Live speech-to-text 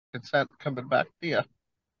Consent coming back to you.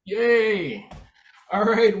 Yay! All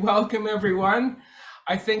right, welcome everyone.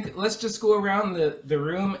 I think let's just go around the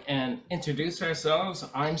room and introduce ourselves.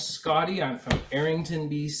 I'm Scotty. I'm from Arrington,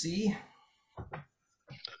 BC.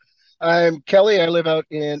 I'm Kelly. I live out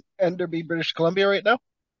in Enderby, British Columbia right now.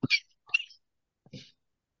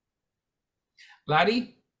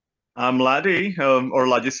 Laddie, I'm Laddie, or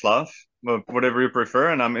Ladislav, whatever you prefer,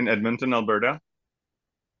 and I'm in Edmonton, Alberta.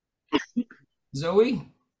 Zoe,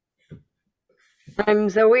 I'm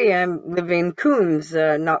Zoe. I live in Coons,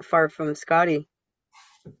 not far from Scotty.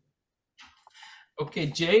 okay,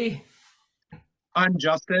 Jay, I'm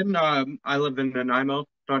Justin. I live in Nanaimo,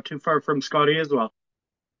 not too far from Scotty as well.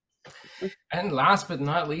 and last but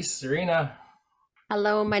not least, Serena.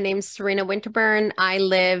 Hello, my name's Serena Winterburn. I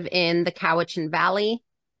live in the Cowichan Valley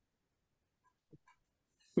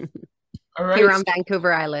All right, here on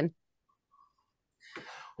Vancouver Island.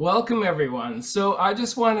 welcome everyone. So I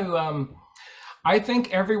just want to, I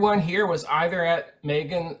think everyone here was either at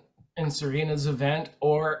Megan and Serena's event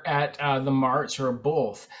or at the march or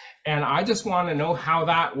both. And I just want to know how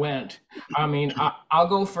that went. I mean, I'll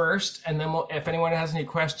go first, and then if anyone has any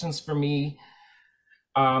questions for me,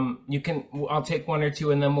 I'll take one or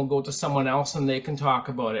two, and then we'll go to someone else and they can talk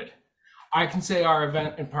about it. I can say our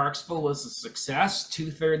event in Parksville was a success.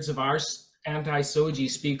 2/3 of our anti-SOGI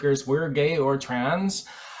speakers were gay or trans.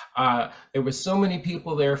 There were so many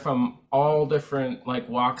people there from all different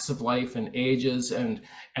walks of life and ages, and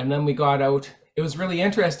then we got out. It was really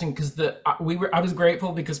interesting because I was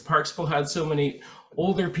grateful because Parksville had so many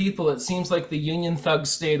older people. It seems like the union thugs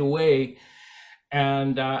stayed away,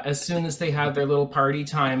 and as soon as they had their little party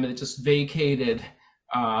time, it just vacated.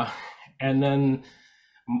 And then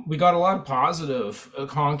we got a lot of positive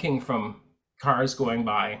honking from cars going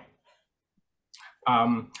by.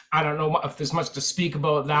 I don't know if there's much to speak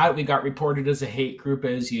about that. We got reported as a hate group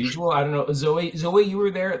as usual. I don't know. Zoe, you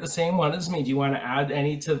were there at the same one as me. Do you want to add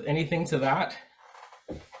anything to that?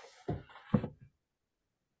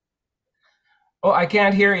 Oh, I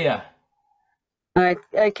can't hear you.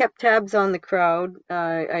 I kept tabs on the crowd.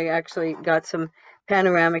 I actually got some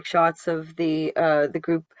panoramic shots of the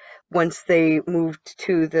group once they moved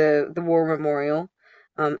to the war memorial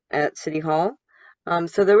at City Hall.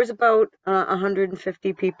 So there was about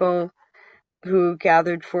 150 people who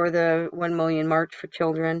gathered for the 1 Million March for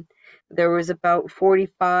Children. There was about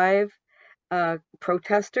 45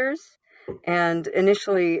 protesters, and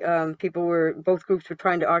initially both groups were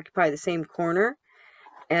trying to occupy the same corner.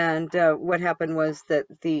 And what happened was that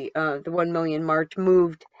the 1 Million March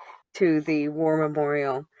moved to the war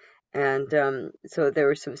memorial, and so there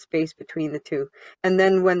was some space between the two. And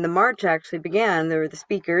then when the march actually began, there were the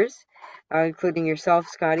speakers, including yourself,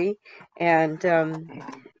 Scotty, and then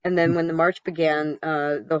when the march began,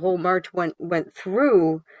 the whole march went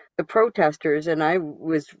through the protesters, and I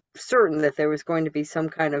was certain that there was going to be some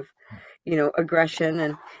kind of aggression,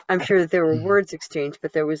 and I'm sure that there were words exchanged,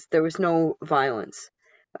 but there was no violence.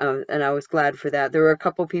 And I was glad for that. There were a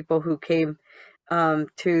couple people who came from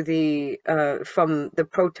the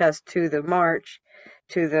protest to the march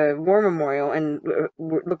to the war memorial and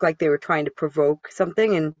looked like they were trying to provoke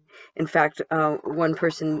something. And in fact, one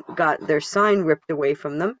person got their sign ripped away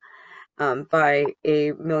from them by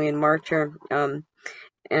a Million Marcher. But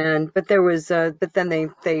then they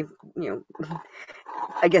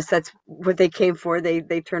I guess that's what they came for.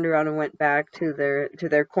 They turned around and went back to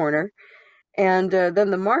their corner. And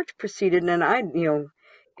then the march proceeded, and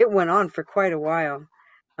it went on for quite a while.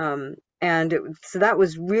 So that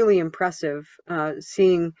was really impressive,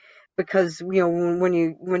 seeing, because when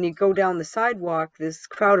you go down the sidewalk, this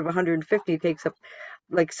crowd of 150 takes up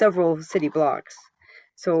like several city blocks.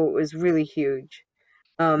 So it was really huge.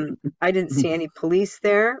 I didn't see any police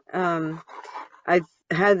there. I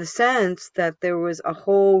had the sense that there was a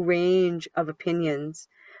whole range of opinions.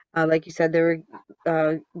 Like you said, there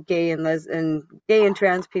were gay and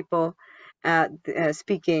trans people at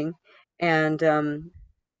speaking, and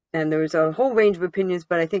there was a whole range of opinions.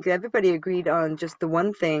 But I think everybody agreed on just the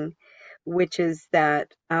one thing, which is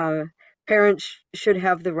that parents should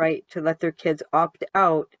have the right to let their kids opt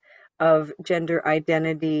out of gender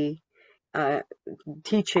identity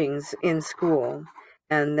teachings in school,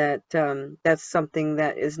 and that that's something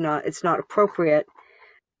that it's not appropriate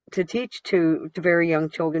to teach to very young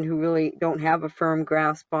children who really don't have a firm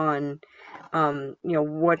grasp on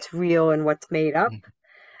what's real and what's made up,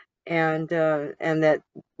 and that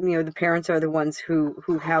the parents are the ones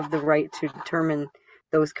who have the right to determine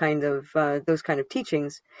those kind of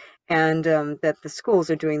teachings, and that the schools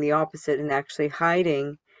are doing the opposite and actually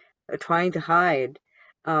trying to hide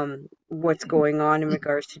what's going on in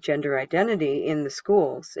regards to gender identity in the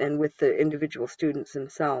schools and with the individual students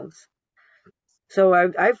themselves. So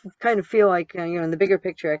I kind of feel like, in the bigger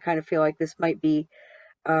picture, I kind of feel like this might be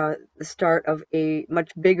the start of a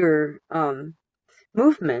much bigger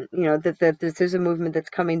movement, that this is a movement that's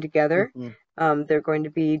coming together. They're going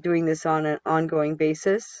to be doing this on an ongoing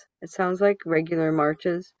basis, it sounds like, regular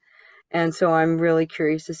marches. And so I'm really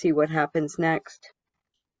curious to see what happens next.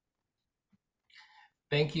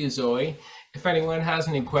 Thank you, Zoe. If anyone has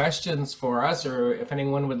any questions for us, or if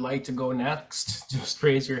anyone would like to go next, just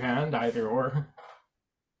raise your hand, either or.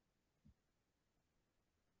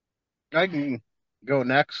 I can go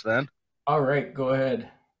next then. All right, go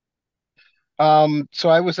ahead. So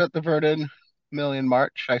I was at the 1MillionMarch.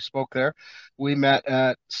 March. I spoke there. We met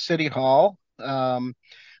at City Hall.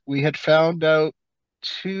 We had found out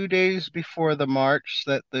 2 days before the march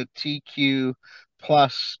that the TQ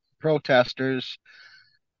plus protesters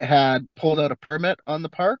had pulled out a permit on the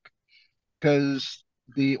park because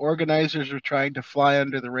the organizers were trying to fly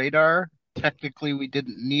under the radar. Technically, we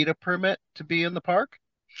didn't need a permit to be in the park.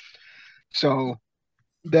 So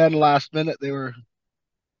then last minute, they were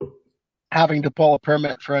having to pull a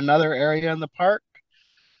permit for another area in the park.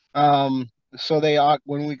 So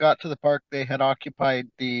when we got to the park, they had occupied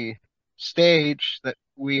the stage that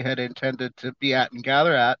we had intended to be at and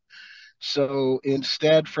gather at. So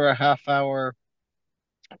instead, for a half hour,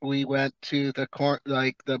 we went to the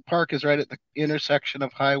park is right at the intersection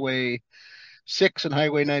of Highway 6 and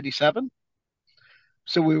Highway 97.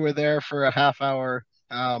 So we were there for a half hour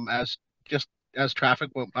as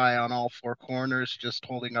traffic went by on all four corners, just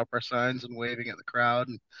holding up our signs and waving at the crowd.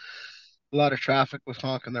 And a lot of traffic was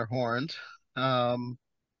honking their horns. And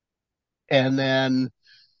then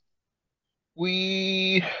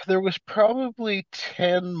there was probably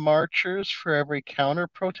 10 marchers for every counter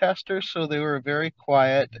protester, so they were very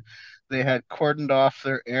quiet. They had cordoned off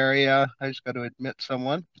their area. I just got to admit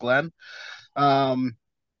someone, Glenn.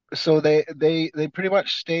 So they pretty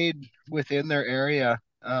much stayed within their area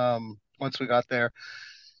once we got there.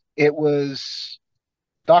 It was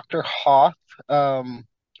Dr. Hoth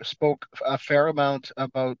spoke a fair amount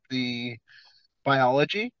about the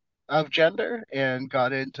biology of gender and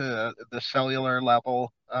got into the cellular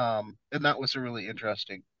level. And that was really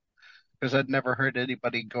interesting because I'd never heard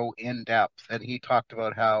anybody go in depth. And he talked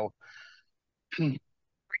about how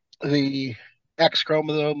the X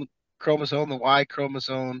chromosome, the Y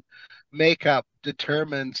chromosome makeup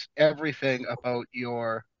determines everything about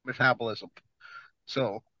your metabolism.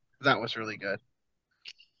 So that was really good.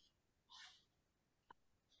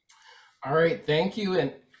 All right, thank you.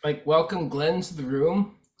 And welcome Glenn to the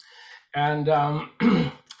room. And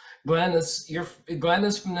Glenn is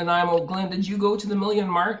from Nanaimo. Glenn, did you go to the Million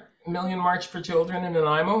March for Children in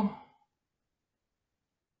Nanaimo?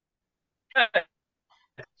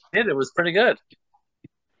 It was pretty good.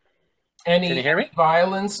 Can you hear me?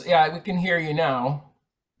 Violence? Yeah, we can hear you now.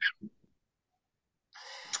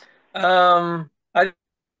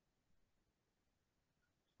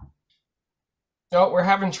 We're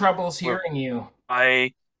having troubles hearing you.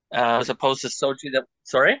 As opposed to Sochi,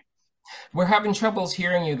 sorry? We're having troubles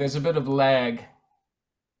hearing you. There's a bit of lag.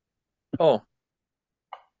 Oh.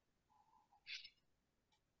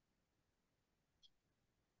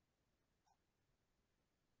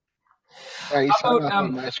 He's hung up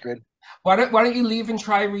on my screen. Why don't you leave and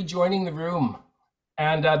try rejoining the room?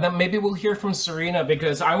 And then maybe we'll hear from Serena,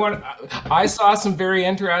 because I saw some very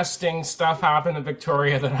interesting stuff happen in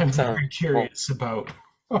Victoria that I'm very curious about.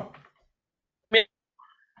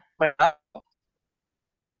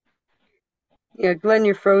 Yeah, Glenn,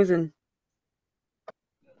 you're frozen.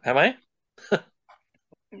 Am I?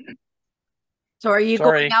 So are you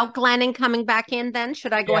going out, Glenn, and coming back in then?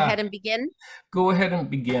 Should I go ahead and begin? Go ahead and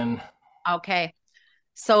begin. Okay.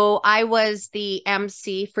 So I was the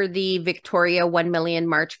MC for the Victoria 1 Million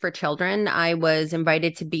March for Children. I was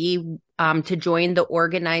invited to join the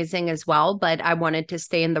organizing as well, but I wanted to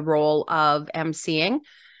stay in the role of MCing.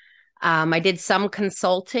 I did some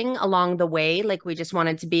consulting along the way. We just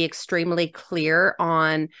wanted to be extremely clear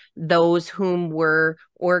on those whom were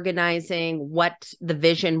organizing, what the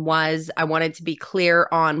vision was. I wanted to be clear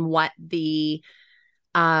on what the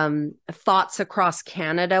thoughts across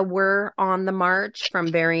Canada were on the march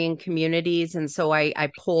from varying communities. And so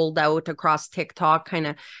I pulled out across TikTok, kind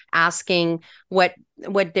of asking what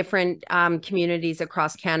different communities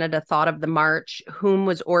across Canada thought of the march, whom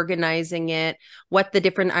was organizing it, what the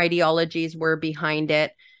different ideologies were behind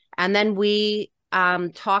it. And then we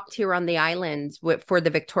talked here on the islands for the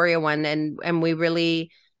Victoria one, and we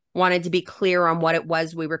really wanted to be clear on what it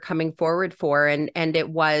was we were coming forward for, and it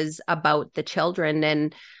was about the children.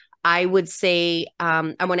 And I would say,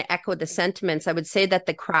 I want to echo the sentiments. I would say that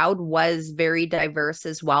the crowd was very diverse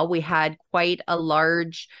as well. We had quite a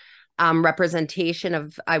large representation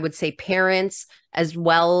of, I would say, parents as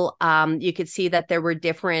well. You could see that there were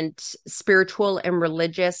different spiritual and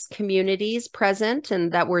religious communities present,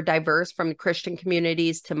 and that were diverse, from Christian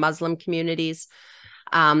communities to Muslim communities.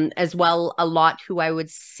 As well, a lot who I would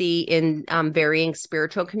see in varying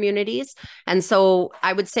spiritual communities. And so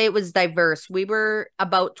I would say it was diverse. We were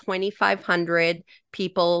about 2,500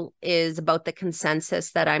 people is about the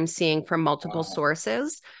consensus that I'm seeing from multiple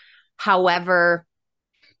sources. However,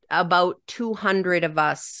 about 200 of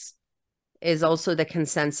us is also the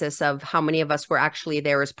consensus of how many of us were actually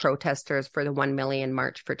there as protesters for the 1 Million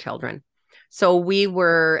March for Children. So we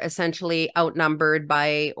were essentially outnumbered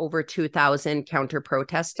by over 2,000 counter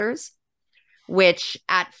protesters, which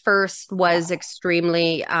at first was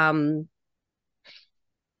extremely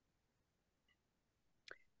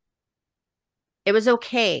it was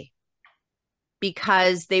okay,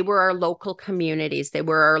 because they were our local communities. They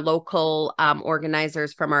were our local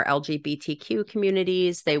organizers from our LGBTQ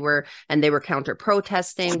communities. They were counter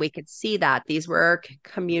protesting. We could see that these were our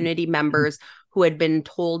community members who had been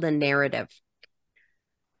told a narrative.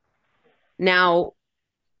 Now,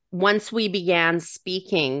 once we began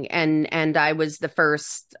speaking, and I was the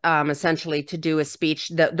first essentially to do a speech,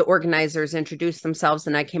 the organizers introduced themselves,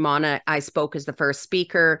 and I came on, I spoke as the first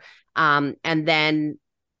speaker. And then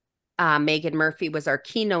Megan Murphy was our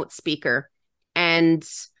keynote speaker. And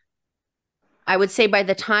I would say by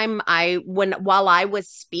the time while I was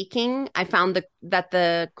speaking, I found that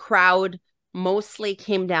the crowd mostly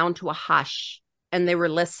came down to a hush, and they were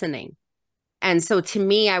listening. And so to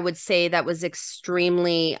me, I would say that was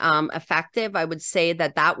extremely effective. I would say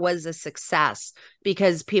that was a success,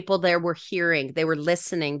 because people there were hearing, they were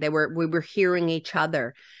listening, we were hearing each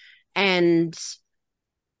other. And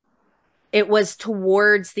it was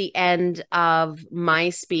towards the end of my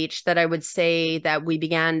speech that I would say that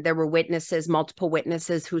there were multiple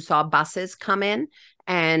witnesses who saw buses come in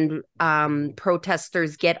and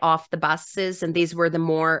protesters get off the buses. And these were the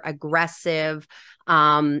more aggressive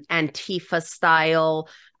Antifa style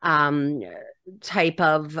type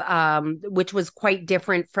of, which was quite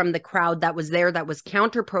different from the crowd that was there, that was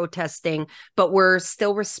counter protesting, but were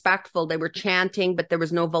still respectful. They were chanting, but there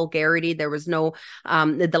was no vulgarity. There was no,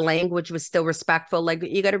 the language was still respectful. Like,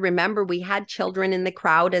 you got to remember, we had children in the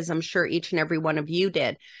crowd, as I'm sure each and every one of you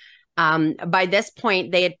did. By this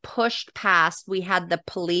point, they had pushed past, we had the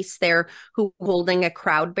police there who were holding a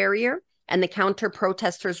crowd barrier, and the counter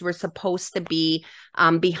protesters were supposed to be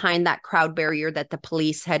behind that crowd barrier that the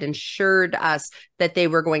police had assured us that they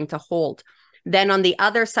were going to hold. Then on the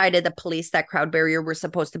other side of the police, that crowd barrier, were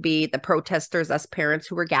supposed to be the protesters, us parents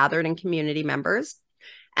who were gathered, and community members.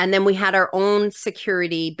 And then we had our own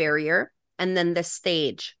security barrier, and then the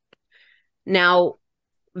stage. Now,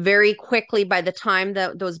 very quickly, by the time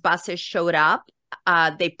those buses showed up,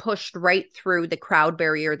 they pushed right through the crowd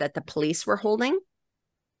barrier that the police were holding.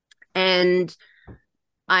 And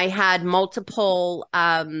I had multiple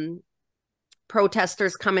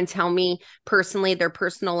protesters come and tell me personally, their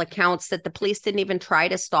personal accounts, that the police didn't even try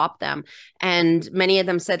to stop them. And many of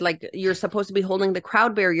them said, like, you're supposed to be holding the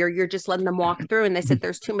crowd barrier, you're just letting them walk through. And they said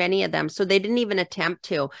there's too many of them, so they didn't even attempt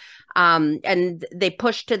to. And they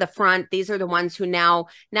pushed to the front. These are the ones who now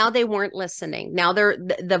they weren't listening. Now they're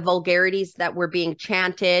the vulgarities that were being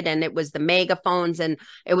chanted, and it was the megaphones, and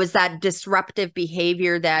it was that disruptive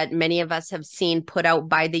behavior that many of us have seen put out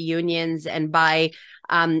by the unions and by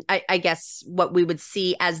I guess what we would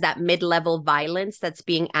see as that mid-level violence that's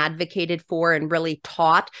being advocated for and really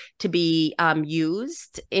taught to be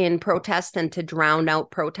used in protest and to drown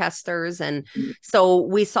out protesters. And so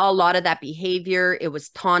we saw a lot of that behavior. It was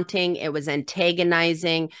taunting, it was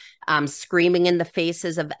antagonizing, screaming in the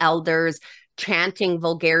faces of elders, chanting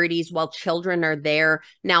vulgarities while children are there.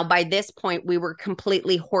 Now, by this point, we were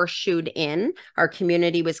completely horseshoed in. Our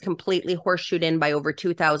community was completely horseshoed in by over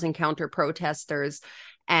 2,000 counter protesters,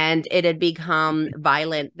 and it had become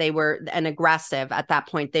violent. They were aggressive at that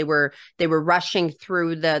point. They were rushing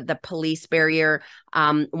through the police barrier.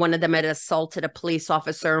 One of them had assaulted a police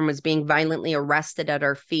officer and was being violently arrested at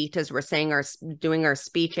our feet as we're doing our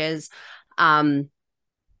speeches.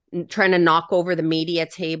 Trying to knock over the media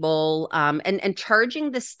table, and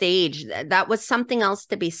charging the stage. That was something else,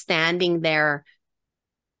 to be standing there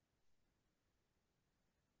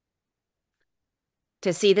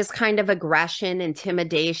to see this kind of aggression,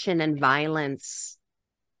 intimidation, and violence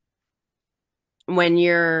when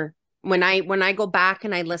you're when I go back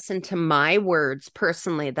and I listen to my words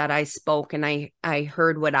personally that I spoke, and I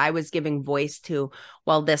heard what I was giving voice to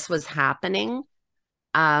while this was happening,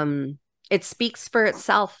 it speaks for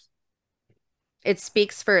itself. It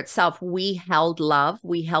speaks for itself. We held love,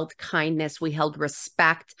 we held kindness, we held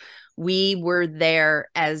respect. We were there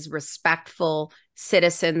as respectful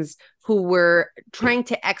citizens who were trying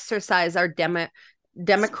to exercise our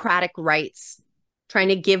democratic rights, trying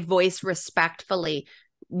to give voice respectfully.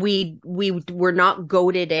 We were not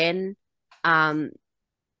goaded in.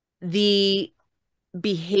 The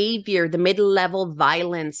behavior, the mid-level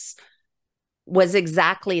violence was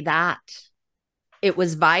exactly that. It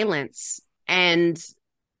was violence. And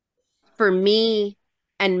for me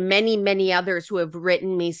and many, many others who have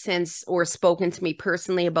written me since or spoken to me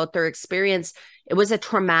personally about their experience, it was a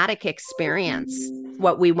traumatic experience,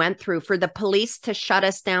 what we went through. For the police to shut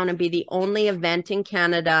us down and be the only event in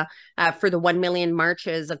Canada for the 1 million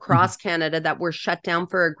marches across Canada that were shut down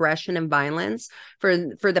for aggression and violence, for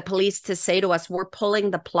the police to say to us, we're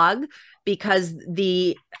pulling the plug because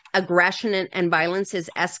the aggression and violence is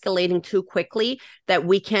escalating too quickly, that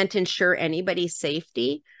we can't ensure anybody's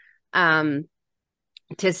safety.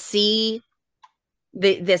 To see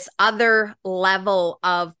this other level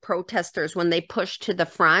of protesters, when they pushed to the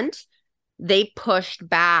front, they pushed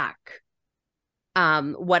back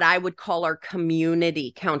what I would call our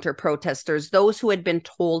community counter protesters, those who had been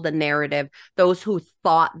told a narrative, those who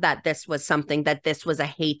thought that this was something, that this was a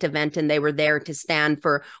hate event, and they were there to stand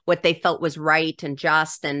for what they felt was right and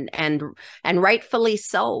just and rightfully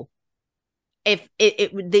so. If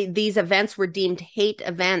these events were deemed hate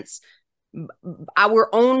events, our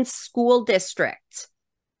own school district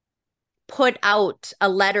put out a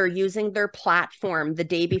letter using their platform the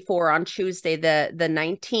day before, on Tuesday, the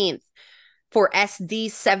 19th, for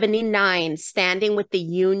SD 79 standing with the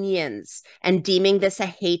unions and deeming this a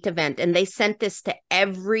hate event. And they sent this to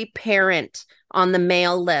every parent on the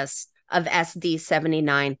mail list of SD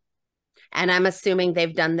 79. And I'm assuming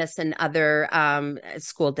they've done this in other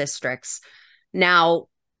school districts. Now,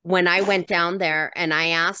 when I went down there and I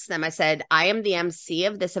asked them, I said, I am the MC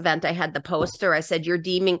of this event. I had the poster. I said,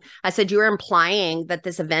 you're implying that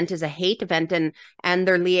this event is a hate event. And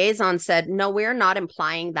their liaison said, no, we're not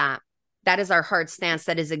implying that. That is our hard stance.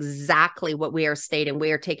 That is exactly what we are stating.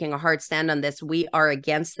 We are taking a hard stand on this. We are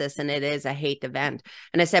against this, and it is a hate event.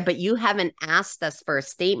 And I said, but you haven't asked us for a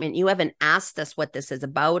statement. You haven't asked us what this is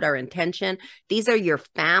about, our intention. These are your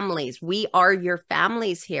families. We are your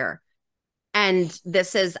families here. And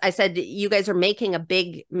this is, I said, you guys are making a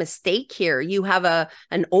big mistake here. You have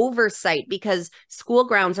an oversight, because school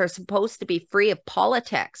grounds are supposed to be free of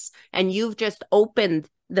politics. And you've just opened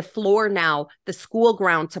the floor now, the school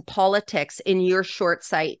ground, to politics in your short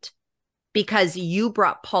sight, because you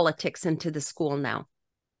brought politics into the school now.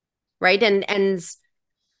 Right. And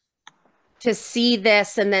to see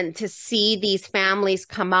this, and then to see these families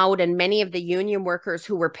come out, and many of the union workers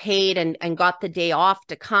who were paid and got the day off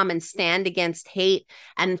to come and stand against hate,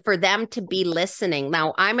 and for them to be listening.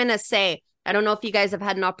 Now, I'm going to say, I don't know if you guys have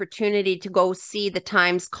had an opportunity to go see the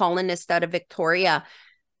Times columnist out of Victoria.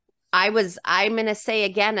 I'm going to say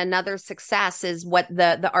again, another success is what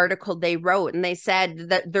the article they wrote. And they said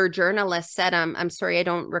that their journalist said, I'm sorry, I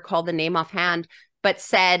don't recall the name offhand, but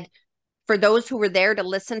said, for those who were there to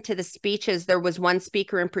listen to the speeches, there was one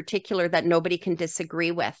speaker in particular that nobody can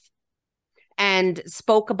disagree with, and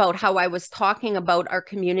spoke about how I was talking about our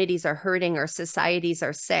communities are hurting, our societies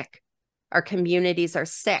are sick, our communities are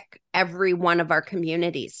sick, every one of our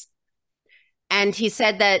communities. And he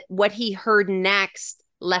said that what he heard next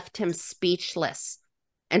left him speechless,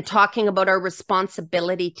 and talking about our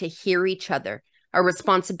responsibility to hear each other, our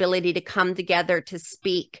responsibility to come together to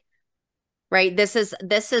speak. Right. This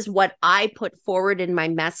is what I put forward in my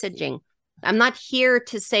messaging. I'm not here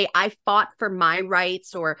to say I fought for my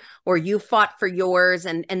rights or you fought for yours,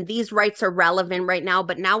 and these rights are relevant right now,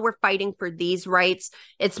 but now we're fighting for these rights.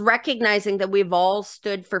 It's recognizing that we've all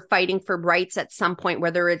stood for fighting for rights at some point,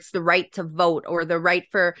 whether it's the right to vote, or the right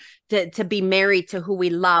to be married to who we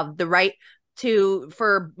love, the right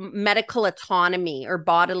for medical autonomy or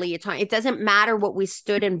bodily autonomy. It doesn't matter what we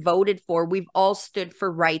stood and voted for. We've all stood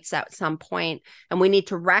for rights at some point, and we need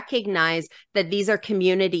to recognize that these are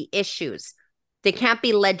community issues. They can't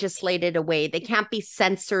be legislated away. They can't be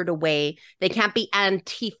censored away. They can't be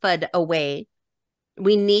Antifa'd away.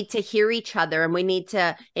 We need to hear each other, and we need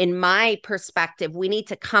to, in my perspective, we need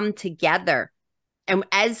to come together and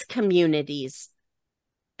as communities.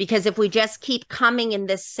 Because if we just keep coming in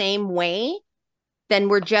this same way, then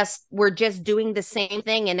we're just doing the same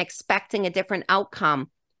thing and expecting a different outcome.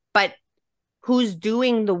 But Who's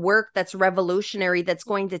doing the work that's revolutionary, that's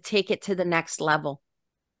going to take it to the next level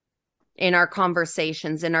in our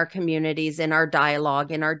conversations, in our communities, in our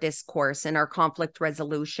dialogue, in our discourse, in our conflict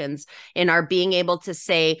resolutions, in our being able to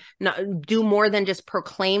say, do more than just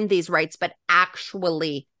proclaim these rights, but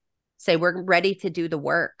actually say we're ready to do the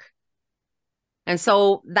work. And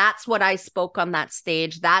so that's what I spoke on that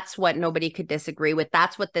stage. That's what nobody could disagree with.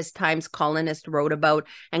 That's what this Times columnist wrote about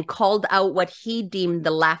and called out what he deemed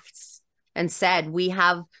the left's, and said, we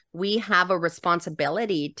have a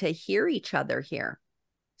responsibility to hear each other here.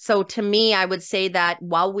 So to me, I would say that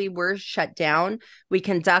while we were shut down, we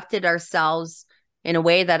conducted ourselves in a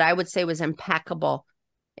way that I would say was impeccable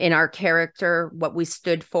in our character, what we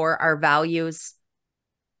stood for, our values.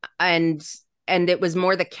 And it was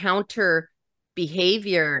more the counter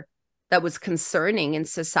behavior that was concerning in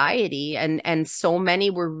society. And so many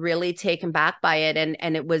were really taken back by it.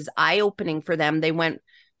 And it was eye-opening for them. They went,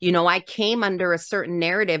 I came under a certain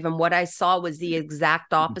narrative, and what I saw was the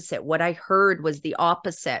exact opposite. What I heard was the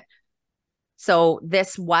opposite. So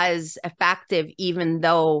this was effective, even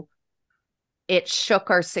though it shook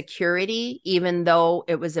our security, even though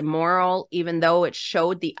it was immoral, even though it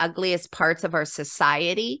showed the ugliest parts of our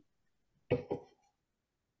society.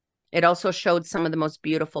 It also showed some of the most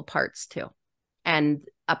beautiful parts too, and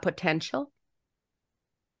a potential.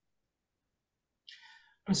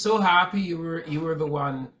 I'm so happy you were the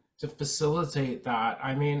one to facilitate that.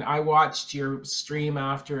 I mean, I watched your stream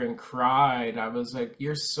after and cried. I was like,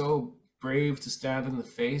 you're so brave to stand in the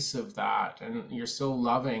face of that, and you're so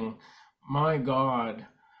loving. My God.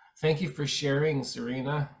 Thank you for sharing,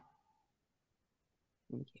 Serena.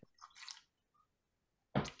 Thank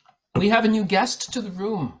you. We have a new guest to the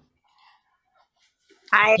room.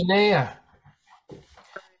 Hi. Linnea.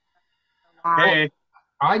 Hey.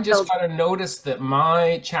 I just got a notice that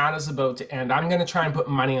my chat is about to end. I'm going to try and put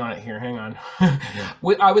money on it here. Hang on.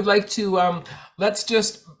 I would like to, let's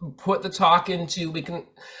just put the talk into, we can,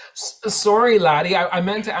 sorry, laddie. I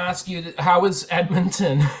meant to ask you, how is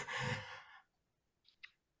Edmonton?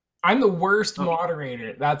 I'm the worst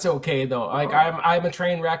moderator. That's okay though. Like I'm a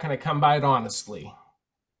train wreck and I come by it honestly.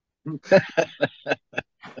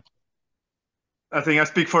 I think I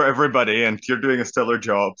speak for everybody, and you're doing a stellar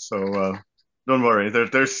job. So don't worry.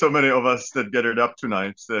 There's so many of us that gathered up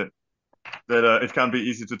tonight that it can be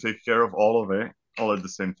easy to take care of all of it all at the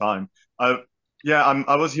same time. I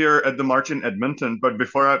was here at the march in Edmonton, but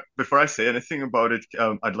before I say anything about it,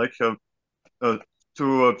 I'd like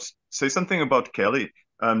to say something about Kellie.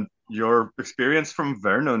 Your experience from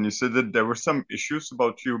Vernon. You said that there were some issues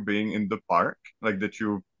about you being in the park, like that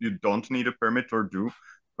you don't need a permit or do,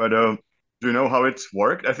 but do you know how it's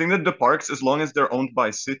worked? I think that the parks, as long as they're owned by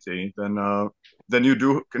city, then you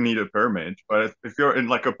do need a permit. But if you're in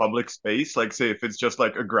like a public space, like say if it's just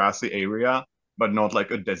like a grassy area, but not like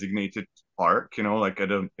a designated park, like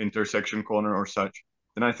at an intersection corner or such,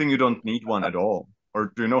 then I think you don't need one at all.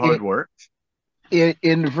 Or do you know how it works?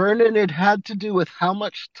 In Vernon, it had to do with how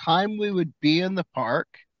much time we would be in the park.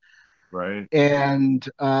 Right. And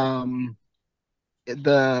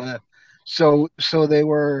so they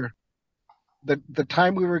were, the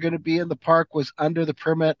time we were going to be in the park was under the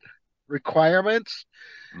permit requirements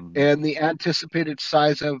and the anticipated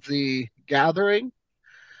size of the gathering.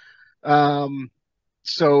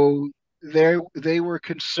 So they were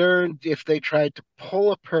concerned if they tried to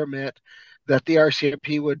pull a permit that the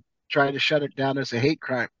RCMP would try to shut it down as a hate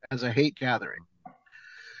crime, as a hate gathering.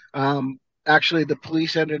 Actually, the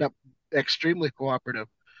police ended up extremely cooperative.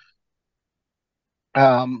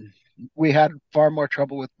 We had far more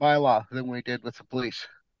trouble with bylaw than we did with the police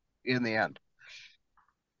in the end.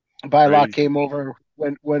 Bylaw came over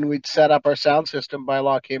when we'd set up our sound system.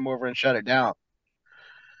 Bylaw came over and shut it down.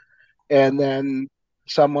 And then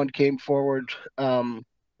someone came forward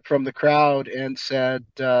from the crowd and said,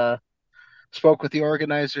 spoke with the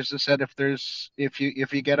organizers and said, if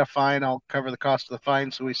you get a fine, I'll cover the cost of the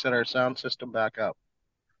fine. So we set our sound system back up.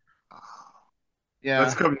 Yeah,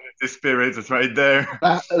 that's community spirit. It's right there.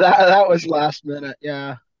 That was last minute.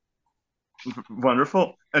 Yeah.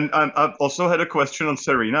 Wonderful. And I've also had a question on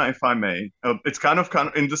Serena, if I may. It's kind of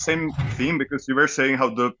in the same theme, because you were saying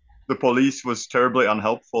how the police was terribly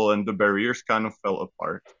unhelpful and the barriers kind of fell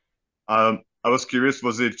apart. I was curious,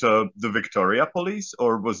 was it the Victoria Police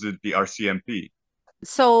or was it the RCMP?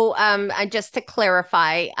 So just to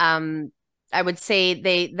clarify, I would say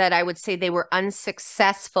they were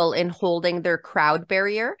unsuccessful in holding their crowd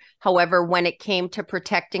barrier. However, when it came to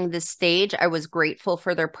protecting the stage, I was grateful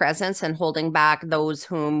for their presence and holding back those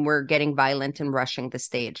whom were getting violent and rushing the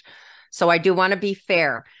stage. So I do want to be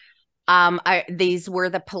fair. These were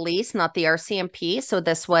the police, not the RCMP. So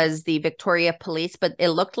this was the Victoria Police, but it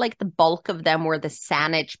looked like the bulk of them were the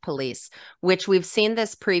Saanich Police, which we've seen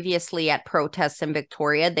this previously at protests in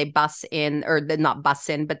Victoria. They bus in, or not bus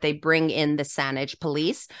in, but they bring in the Saanich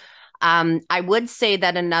Police. I would say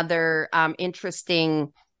that another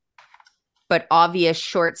interesting but obvious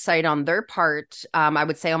short sight on their part, I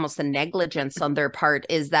would say almost a negligence on their part,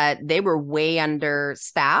 is that they were way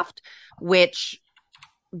understaffed, which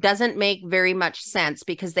doesn't make very much sense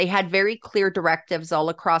because they had very clear directives all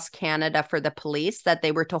across Canada for the police that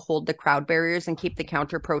they were to hold the crowd barriers and keep the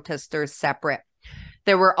counter protesters separate.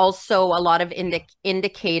 There were also a lot of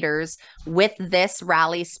indicators with this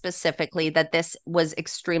rally specifically that this was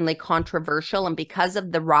extremely controversial. And because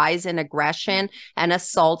of the rise in aggression and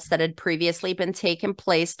assaults that had previously been taking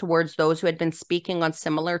place towards those who had been speaking on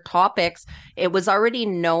similar topics, it was already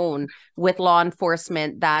known with law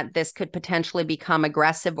enforcement that this could potentially become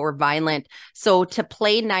aggressive or violent. So to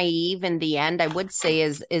play naive in the end, I would say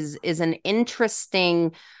is an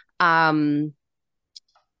interesting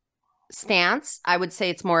stance. I would say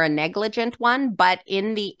it's more a negligent one, but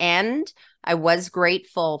in the end, I was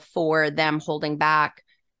grateful for them holding back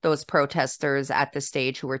those protesters at the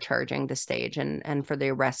stage who were charging the stage and for the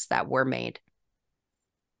arrests that were made.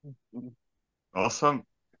 Awesome.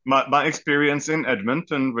 My experience in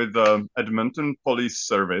Edmonton with Edmonton Police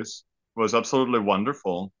Service was absolutely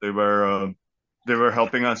wonderful. They were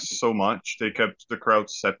helping us so much. They kept the crowd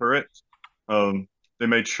separate. They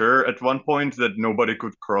made sure at one point that nobody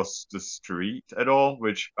could cross the street at all,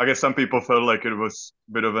 which I guess some people felt like it was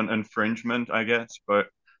a bit of an infringement, I guess, but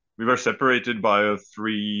we were separated by a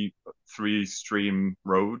three stream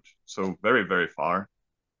road, so very, very far.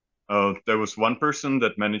 There was one person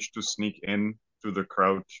that managed to sneak in to the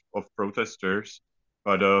crowd of protesters,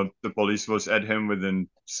 but the police was at him within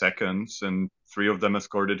seconds, and 3 of them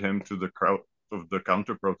escorted him to the crowd of the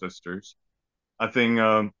counter protesters. I think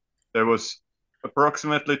there was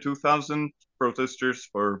approximately 2,000 protesters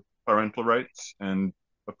for parental rights and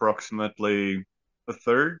approximately a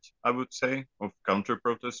third, I would say, of counter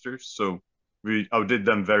protesters. So we outdid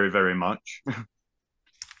them very, very much.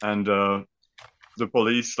 And the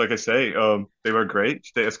police, like I say, they were great.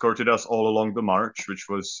 They escorted us all along the march, which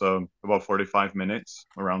was about 45 minutes,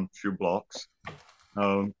 around a few blocks.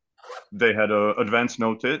 They had advance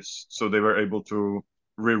notice, so they were able to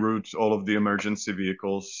reroute all of the emergency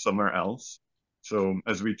vehicles somewhere else. So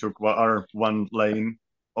as we took our one lane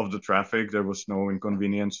of the traffic, there was no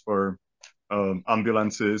inconvenience for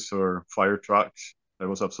ambulances or fire trucks. That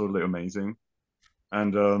was absolutely amazing.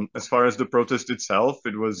 And as far as the protest itself,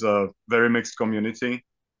 it was a very mixed community.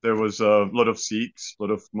 There was a lot of Sikhs, a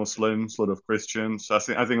lot of Muslims, a lot of Christians. I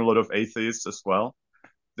think a lot of atheists as well.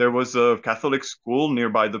 There was a Catholic school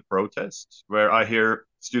nearby the protest where I hear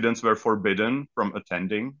students were forbidden from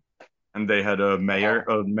attending, and they had a mayor,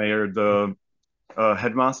 the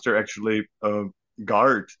headmaster actually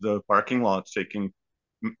guard the parking lot,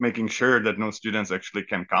 making sure that no students actually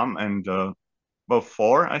can come. And about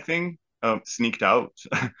 4, I think, sneaked out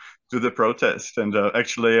to the protest. And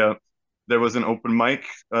actually, there was an open mic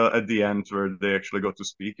at the end where they actually got to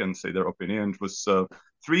speak and say their opinion. It was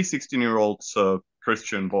 3 16-year-olds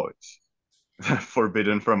Christian boys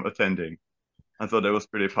forbidden from attending. I thought that was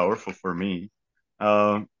pretty powerful for me.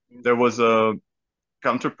 There was a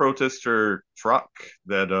counter-protester truck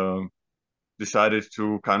that decided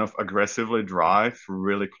to kind of aggressively drive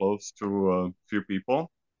really close to a few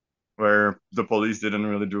people, where the police didn't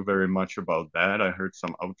really do very much about that. I heard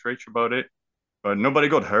some outrage about it, but nobody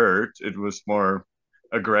got hurt. It was more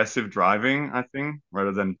aggressive driving, I think,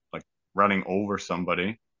 rather than like running over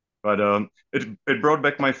somebody. But it brought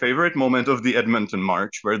back my favorite moment of the Edmonton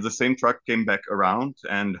March, where the same truck came back around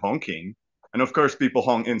and honking. And of course, people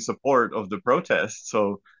honk in support of the protest.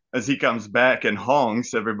 So as he comes back and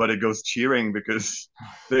honks, everybody goes cheering because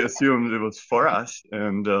they assumed it was for us.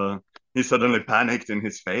 And he suddenly panicked in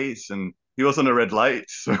his face, and he was on a red light,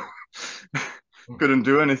 so couldn't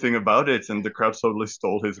do anything about it. And the crowd totally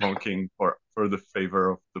stole his honking for the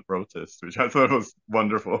favor of the protest, which I thought was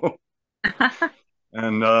wonderful.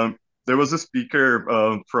 And there was a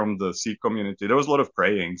speaker from the Sikh community. There was a lot of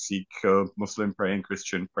praying, Sikh, Muslim praying,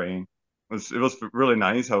 Christian praying. It was really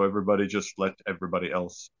nice how everybody just let everybody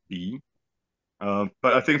else be. But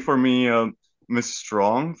I think for me, Miss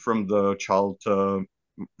Strong from the Child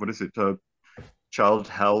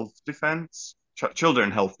Health Defense,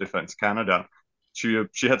 Children Health Defense Canada, she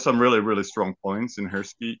had some really, really strong points in her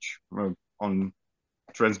speech on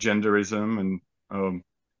transgenderism and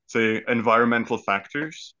say environmental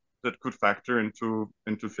factors that could factor into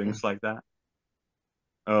things like that.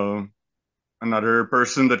 Another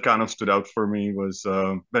person that kind of stood out for me was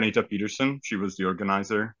Benita Peterson. She was the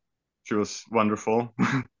organizer. She was wonderful.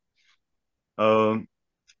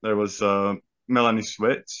 There was Melanie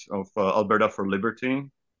Switt of Alberta for Liberty.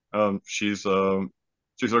 She's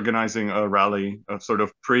organizing a rally, a sort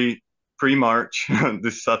of pre-march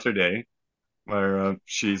this Saturday, where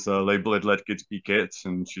she's labeled it "Let Kids Be Kids,"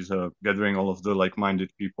 and she's gathering all of the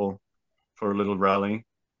like-minded people for a little rally.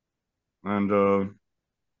 And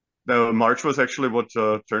the march was actually what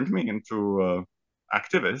turned me into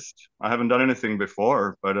activist. I haven't done anything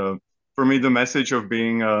before, but for me, the message of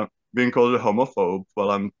being called a homophobe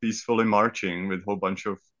while I'm peacefully marching with a whole bunch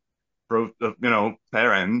of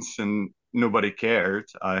parents and nobody cared.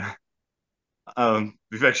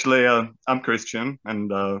 We've actually I'm Christian,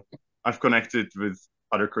 and I've connected with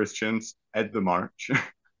other Christians at the march.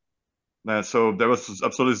 So there was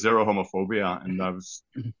absolutely zero homophobia, and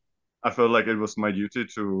I felt like it was my duty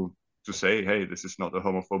to say, hey, this is not a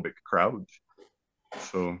homophobic crowd.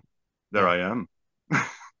 So there I am.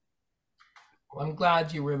 Well, I'm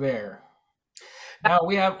glad you were there. Now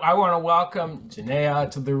I want to welcome Janaea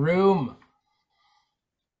to the room.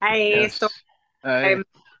 Hi. Yes. So Hi.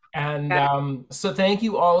 And so thank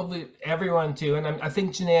you everyone too. And I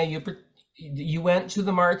think Janaea, you went to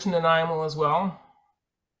the march in Nanaimo as well.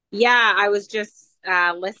 yeah, I was just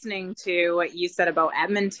listening to what you said about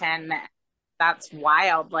Edmonton. That's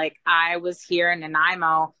wild. Like I was here in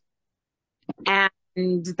Nanaimo, and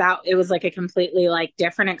that it was like a completely like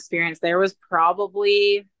different experience. There was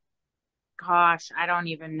probably, gosh, I don't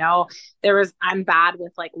even know. I'm bad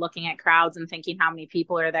with like looking at crowds and thinking how many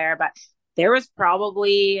people are there, but there was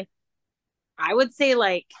probably, I would say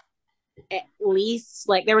like at least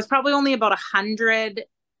like there was probably only about 100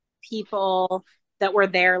 people that were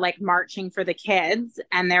there like marching for the kids,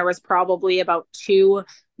 and there was probably about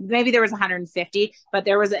maybe there was 150, but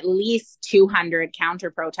there was at least 200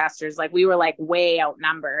 counter protesters. Like we were like way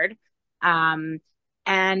outnumbered. And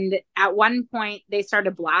at one point they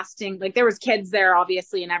started blasting, like there was kids there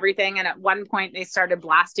obviously and everything, and at one point they started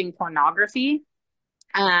blasting pornography.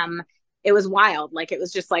 It was wild. Like it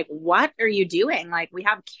was just like, what are you doing? Like we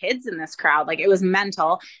have kids in this crowd. Like it was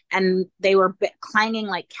mental, and they were clanging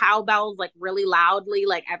like cowbells like really loudly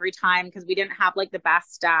like every time, because we didn't have like the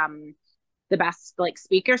best like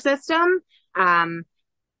speaker system.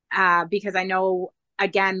 Because I know,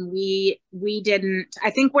 again, we didn't,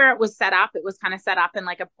 I think where it was set up, it was kind of set up in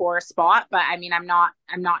like a poor spot. But I mean, I'm not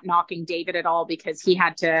knocking David at all, because he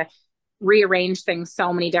had to rearrange things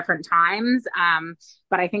so many different times.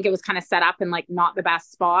 But I think it was kind of set up in like not the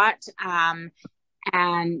best spot.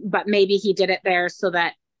 But maybe he did it there so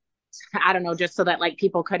that, I don't know, just so that like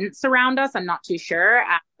people couldn't surround us. I'm not too sure.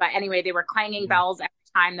 But anyway, they were clanging bells every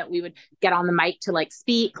time that we would get on the mic to like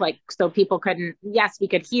speak, like so people couldn't, yes, we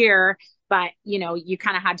could hear, but you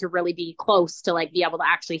kind of had to really be close to like be able to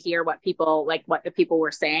actually hear what the people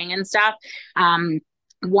were saying and stuff.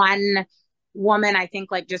 One woman, I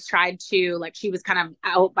think, like just tried to, like, she was kind of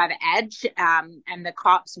out by the edge, and the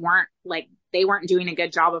cops they weren't doing a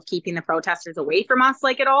good job of keeping the protesters away from us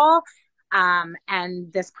like at all.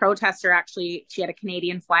 And this protester, actually, she had a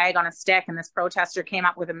Canadian flag on a stick, and this protester came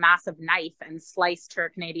up with a massive knife and sliced her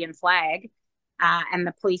Canadian flag. And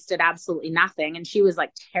the police did absolutely nothing. And she was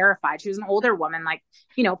like terrified. She was an older woman, like,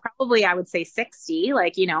 probably I would say 60,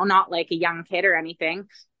 like, not like a young kid or anything.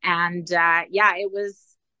 And yeah,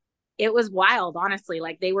 it was wild, honestly.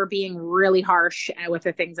 Like they were being really harsh with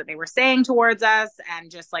the things that they were saying towards us, and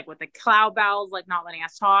just like with the cloud bells, like not letting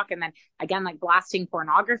us talk. And then again, like blasting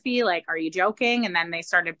pornography, like, are you joking? And then they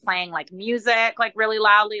started playing like music, like really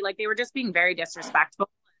loudly. Like they were just being very disrespectful.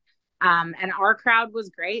 And our crowd was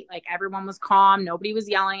great. Like everyone was calm. Nobody was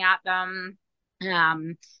yelling at them.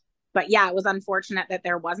 But yeah, it was unfortunate that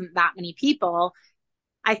there wasn't that many people.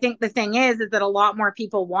 I think the thing is that a lot more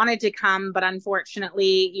people wanted to come, but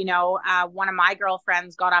unfortunately, one of my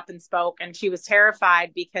girlfriends got up and spoke, and she was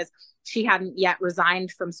terrified because she hadn't yet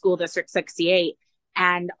resigned from School District 68.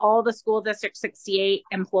 And all the School District 68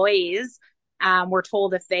 employees were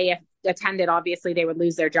told if they attended, obviously they would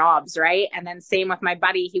lose their jobs, right? And then same with my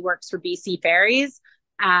buddy, he works for BC Ferries,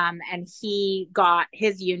 and he got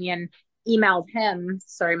his union emailed him.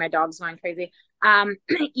 Sorry, my dog's going crazy.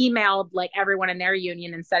 Emailed like everyone in their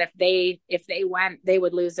union and said if they went, they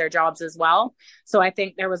would lose their jobs as well. So I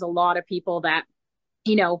think there was a lot of people that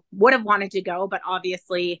would have wanted to go, but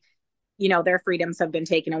obviously their freedoms have been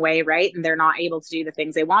taken away, right? And they're not able to do the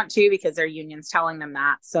things they want to because their union's telling them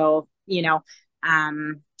that. So yeah,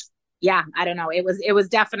 I don't know, it was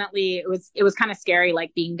definitely, it was kind of scary,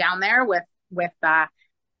 like being down there with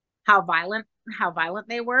how violent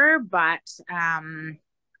they were. But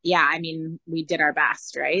yeah, I mean, we did our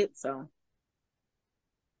best, right? So,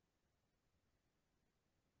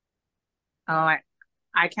 oh,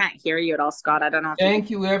 I can't hear you at all, Scott. I don't know if you can. Thank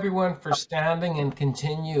you everyone for standing and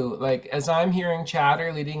continue. Like, as I'm hearing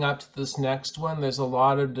chatter leading up to this next one, there's a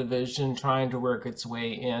lot of division trying to work its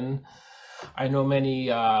way in. I know many,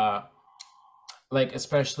 like,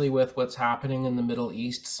 especially with what's happening in the Middle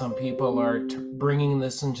East, some people are bringing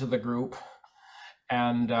this into the group.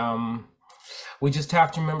 And we just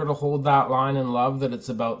have to remember to hold that line in love, that it's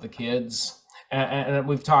about the kids. And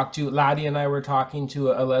we've talked to, Laddie and I were talking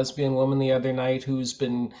to a lesbian woman the other night who's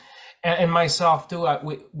been, and myself too,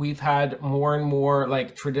 we've had more and more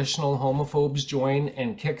like traditional homophobes join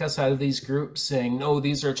and kick us out of these groups, saying, no,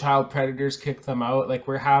 these are child predators, kick them out. Like,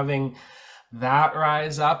 we're having that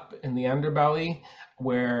rise up in the underbelly,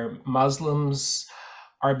 where Muslims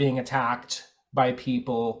are being attacked by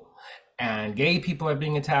people and gay people are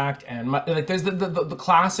being attacked, and like there's the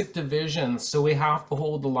classic divisions. So we have to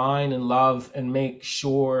hold the line in love and make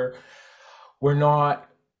sure we're not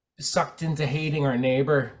sucked into hating our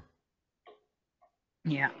neighbor.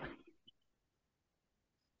 Yeah.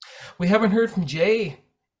 We haven't heard from Jay.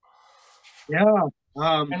 Yeah.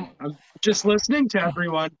 I'm just listening to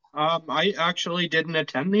everyone. I actually didn't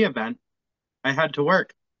attend the event. I had to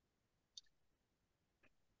work.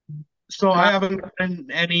 So I haven't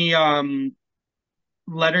gotten any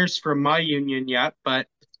letters from my union yet, but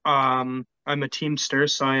I'm a Teamster,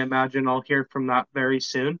 so I imagine I'll hear from that very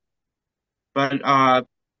soon. But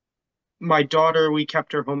my daughter, we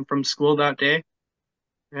kept her home from school that day,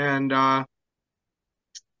 and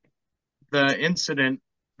the incident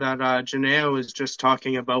that Janaea was just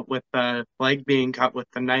talking about with the leg being cut with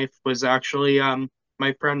the knife was actually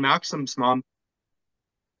my friend Maxim's mom.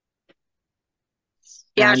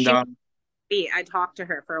 Yeah, And I talked to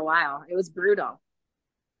her for a while. It was brutal.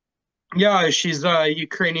 yeah, she's a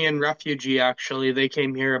Ukrainian refugee, actually. They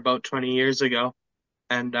came here about 20 years ago.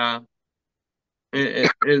 And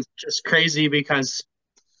it's just crazy because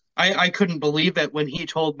I couldn't believe it when he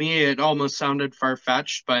told me. It almost sounded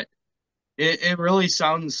far-fetched, but it really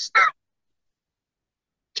sounds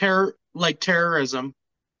like terrorism,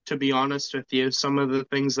 to be honest with you. Some of the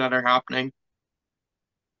things that are happening.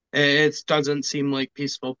 It doesn't seem like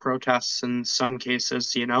peaceful protests in some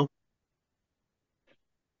cases, you know?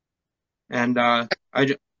 And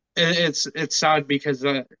it's sad because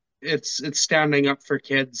it's standing up for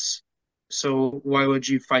kids. So why would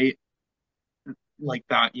you fight like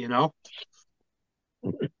that, you know?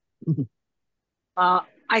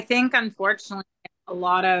 I think unfortunately a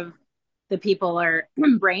lot of the people are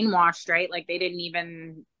brainwashed, right? Like they didn't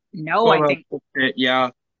even know, I think, yeah,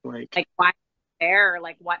 like why there,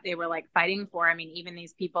 like what they were like fighting for. I mean, even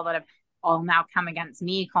these people that have all now come against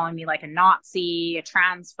me, calling me like a Nazi, a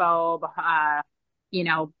transphobe, you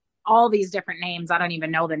know, all these different names. I don't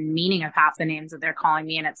even know the meaning of half the names that they're calling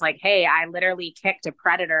me. And it's like, hey, I literally kicked a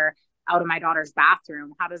predator out of my daughter's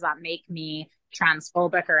bathroom. How does that make me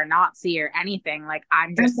transphobic or a Nazi or anything? Like,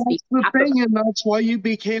 I'm just that's the thing, and that's why you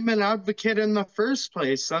became an advocate in the first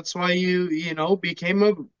place. That's why you know, became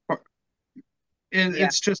a.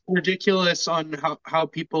 It's just ridiculous on how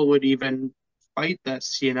people would even fight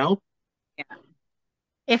this, you know? Yeah.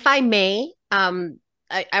 If I may,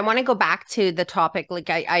 I want to go back to the topic. Like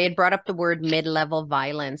I had brought up the word mid-level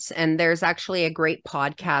violence, and there's actually a great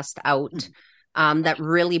podcast out that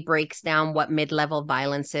really breaks down what mid-level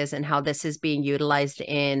violence is and how this is being utilized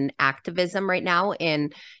in activism right now.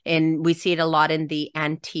 And we see it a lot in the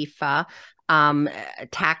Antifa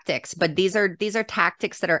tactics, but these are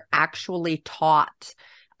tactics that are actually taught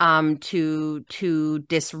to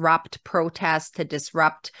disrupt protests, to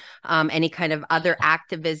disrupt any kind of other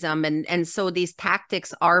activism. And so these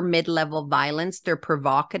tactics are mid-level violence. They're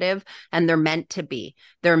provocative, and they're meant to be.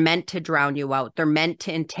 They're meant to drown you out. They're meant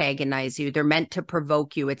to antagonize you. They're meant to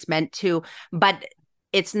provoke you. It's meant to, but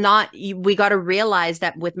it's not, we got to realize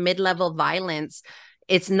that with mid-level violence,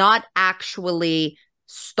 it's not actually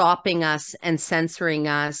stopping us and censoring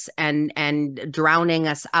us and drowning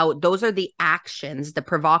us out. Those are the actions, the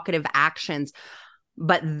provocative actions,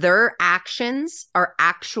 but their actions are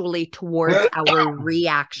actually towards our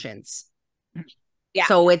reactions. Yeah.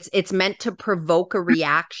 So it's meant to provoke a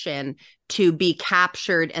reaction to be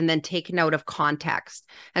captured and then taken out of context.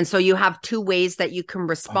 And so you have two ways that you can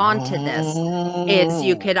respond to this. It's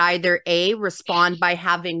you could either A, respond by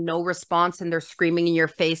having no response and they're screaming in your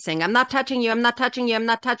face saying, I'm not touching you, I'm not touching you, I'm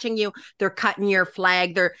not touching you. They're cutting your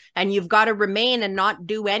flag, and you've got to remain and not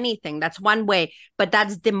do anything. That's one way, but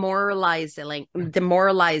that's demoralizing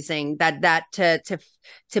that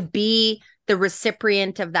to be the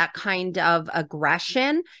recipient of that kind of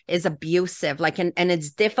aggression is abusive. Like, and it's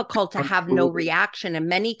difficult to have no reaction, and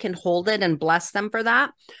many can hold it, and bless them for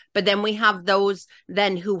that. But then we have those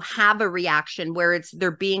then who have a reaction where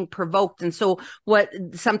they're being provoked. And so what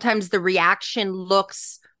sometimes the reaction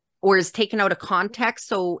looks or is taken out of context.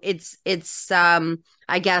 So it's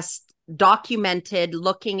I guess documented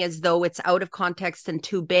looking as though it's out of context and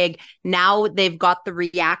too big. Now they've got the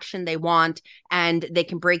reaction they want, and they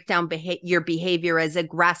can break down your behavior as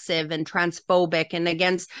aggressive and transphobic and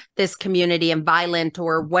against this community and violent,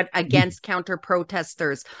 or what against counter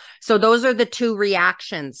protesters. So those are the two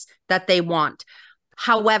reactions that they want.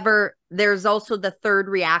 However, there's also the third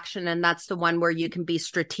reaction, and that's the one where you can be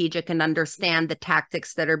strategic and understand the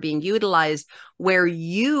tactics that are being utilized, where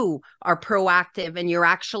you are proactive and you're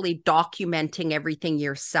actually documenting everything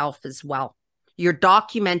yourself as well. You're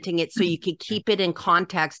documenting it so you can keep it in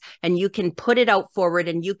context, and you can put it out forward,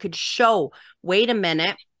 and you could show, wait a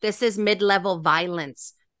minute, this is mid-level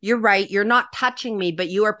violence. You're right. You're not touching me, but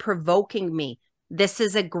you are provoking me. This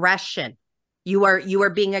is aggression. You are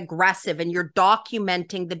being aggressive, and you're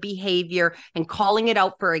documenting the behavior and calling it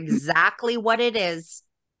out for exactly what it is.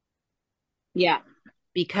 Yeah.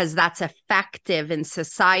 Because that's effective in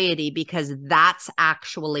society, because that's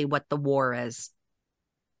actually what the war is.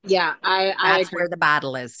 Yeah, that's agree. Where the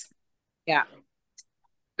battle is. Yeah.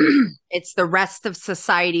 It's the rest of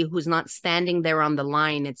society who's not standing there on the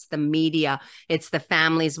line. It's the media. It's the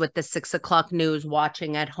families with the 6 o'clock news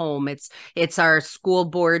watching at home. It's our school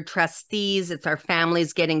board trustees. It's our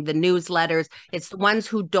families getting the newsletters. It's the ones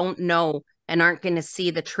who don't know and aren't going to see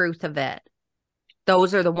the truth of it.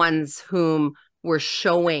 Those are the ones whom we're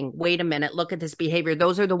showing, wait a minute, look at this behavior.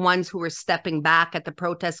 Those are the ones who are stepping back at the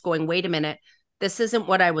protest going, wait a minute, this isn't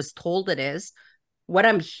what I was told it is. What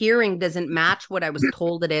I'm hearing doesn't match what I was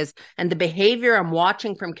told it is. And the behavior I'm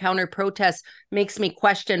watching from counter protests makes me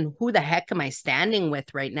question, who the heck am I standing with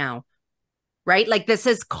right now? Right? Like, this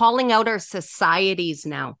is calling out our societies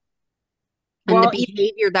now, and the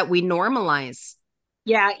behavior that we normalize.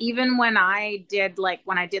 Yeah. Even when I did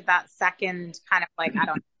that second kind of like, I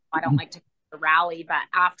don't like to rally, but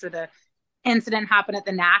after the incident happened at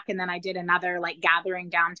the NAC, and then I did another like gathering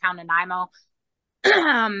downtown Nanaimo,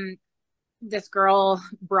 this girl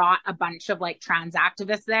brought a bunch of like trans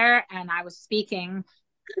activists there, and I was speaking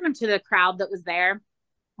to the crowd that was there.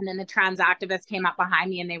 And then the trans activists came up behind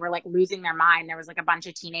me, and they were like losing their mind. There was like a bunch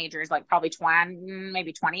of teenagers, like probably 20,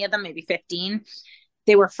 maybe 20 of them, maybe 15.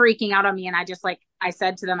 They were freaking out on me. And I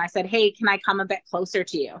said to them, I said, hey, can I come a bit closer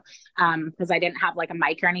to you? Because I didn't have like a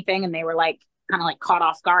mic or anything. And they were like, kind of like caught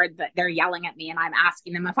off guard that they're yelling at me, and I'm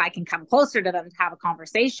asking them if I can come closer to them to have a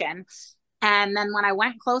conversation. And then when I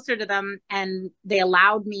went closer to them and they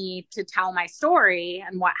allowed me to tell my story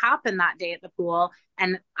and what happened that day at the pool,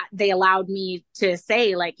 and they allowed me to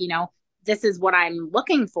say, like, this is what I'm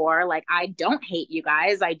looking for. Like, I don't hate you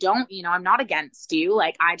guys. I don't, I'm not against you.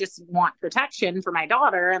 Like, I just want protection for my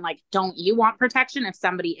daughter. And like, don't you want protection? If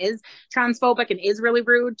somebody is transphobic and is really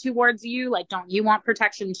rude towards you, like, don't you want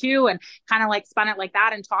protection too? And kind of like spun it like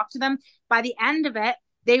that and talked to them. By the end of it,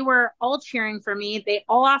 they were all cheering for me. They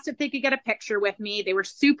all asked if they could get a picture with me. They were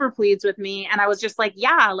super pleased with me. And I was just like,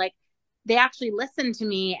 yeah, like, they actually listened to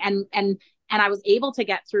me, and I was able to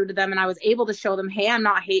get through to them, and I was able to show them, hey, I'm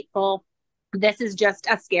not hateful. This is just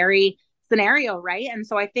a scary scenario, right? And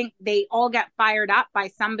so I think they all get fired up by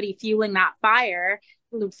somebody fueling that fire,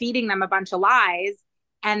 feeding them a bunch of lies,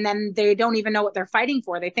 and then they don't even know what they're fighting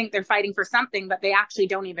for. They think they're fighting for something, but they actually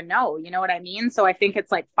don't even know. You know what I mean? So I think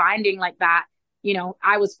it's like finding like that.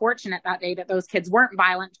 I was fortunate that day that those kids weren't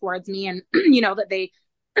violent towards me, and that they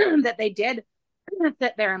that they did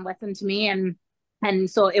sit there and listen to me, and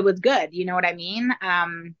so it was good. You know what I mean?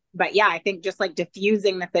 But yeah, I think just like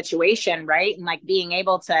diffusing the situation, right, and like being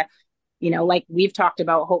able to, like we've talked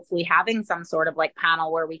about, hopefully having some sort of like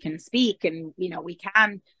panel where we can speak, and we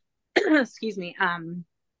can, excuse me,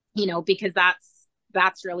 because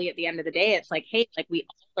that's really at the end of the day, it's like, hey, like, we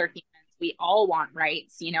all are humans. We all want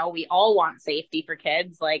rights, we all want safety for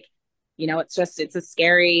kids. Like, it's a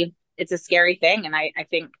scary thing. And I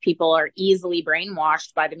think people are easily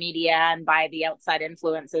brainwashed by the media and by the outside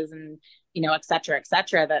influences, and, et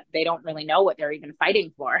cetera, that they don't really know what they're even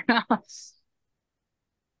fighting for.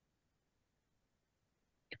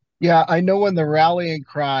 Yeah, I know when the rallying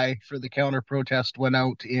cry for the counter protest went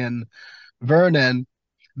out in Vernon,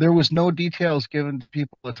 there was no details given to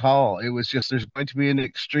people at all. It was just, there's going to be an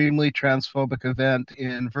extremely transphobic event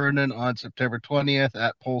in Vernon on September 20th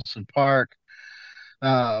at Polson Park.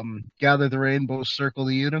 Gather the rainbows, circle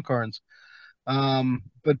the unicorns.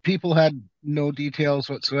 But people had no details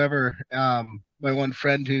whatsoever. my one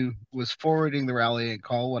friend who was forwarding the rallying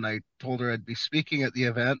call when I told her I'd be speaking at the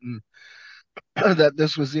event, and that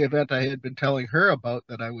this was the event I had been telling her about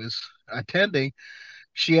that I was attending.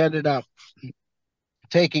 She ended up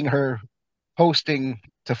taking her posting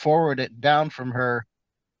to forward it down from her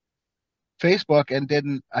Facebook and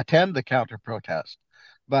didn't attend the counter protest.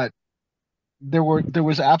 But there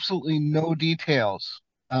was absolutely no details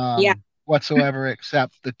Yeah. whatsoever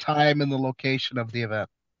except the time and the location of the event.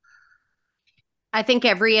 I think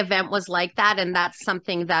every event was like that, and that's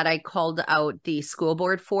something that I called out the school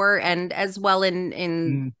board for, and as well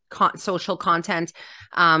in social content,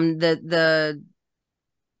 the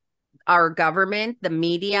our government, the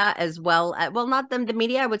media as well. Well, not them, the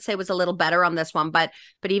media I would say was a little better on this one, but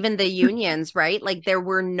even the unions, right? Like there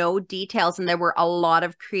were no details, and there were a lot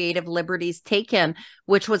of creative liberties taken,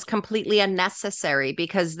 which was completely unnecessary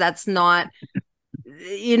because that's not,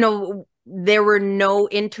 you know, there were no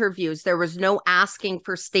interviews. There was no asking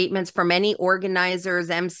for statements from any organizers,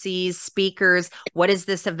 MCs, speakers. What is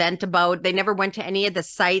this event about? They never went to any of the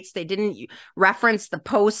sites. They didn't reference the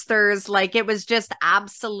posters. Like it was just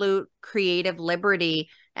absolute creative liberty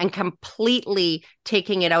and completely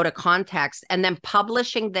taking it out of context and then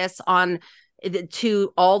publishing this on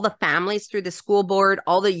to all the families through the school board,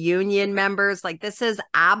 all the union members. Like this is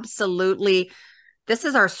absolutely, this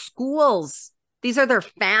is our schools. These are their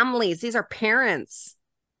families. These are parents.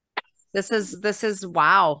 This is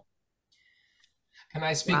wow. Can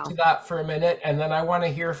I speak to that for a minute? And then I want to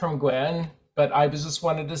hear from Gwen, but I just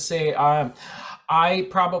wanted to say, I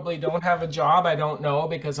probably don't have a job. I don't know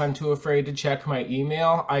because I'm too afraid to check my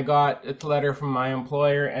email. I got a letter from my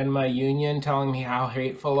employer and my union telling me how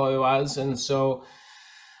hateful I was. And so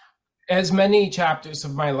as many chapters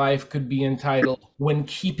of my life could be entitled "When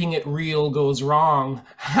Keeping It Real Goes Wrong"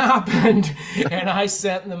 happened, and I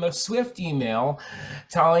sent them a swift email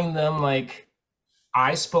telling them, like,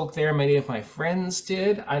 I spoke there, many of my friends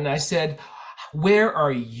did, and I said, where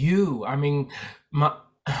are you? I mean,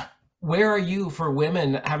 where are you for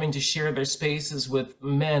women having to share their spaces with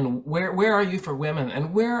men? Where are you for women?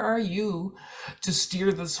 And where are you to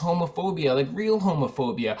steer this homophobia, like real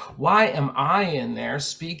homophobia? Why am I in there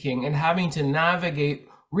speaking and having to navigate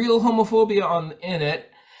real homophobia in it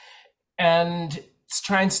and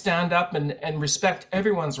try and stand up and respect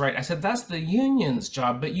everyone's right? I said, that's the union's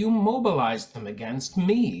job, but you mobilized them against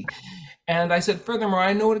me. And I said, furthermore,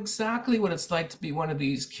 I know exactly what it's like to be one of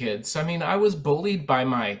these kids. I mean, I was bullied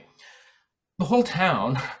by the whole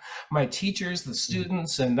town, my teachers, the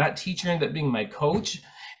students, and that teacher ended up being my coach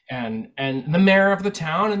and the mayor of the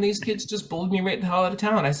town, and these kids just bullied me right the hell out of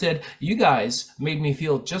town. I said, you guys made me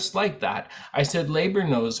feel just like that. I said, labor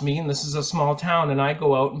knows me, and this is a small town, and I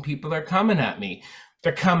go out and people are coming at me.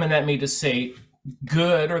 They're coming at me to say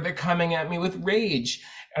good, or they're coming at me with rage.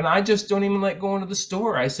 And I just don't even like going to the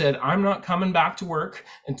store. I said, I'm not coming back to work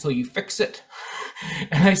until you fix it.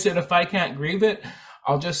 And I said, if I can't grieve it,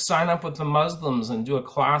 I'll just sign up with the Muslims and do a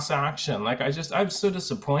class action. Like I'm so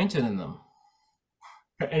disappointed in them.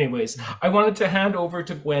 Anyways, I wanted to hand over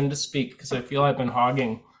to Gwen to speak because I feel I've been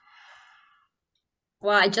hogging.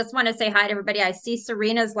 Well, I just want to say hi to everybody. I see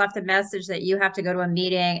Serena's left a message that you have to go to a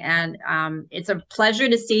meeting, and it's a pleasure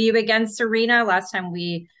to see you again, Serena. Last time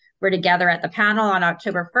we were together at the panel on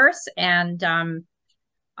October 1st, and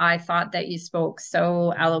I thought that you spoke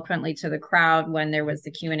so eloquently to the crowd when there was the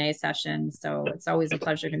Q&A session. So it's always a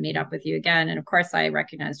pleasure to meet up with you again. And of course, I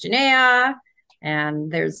recognize Janaea,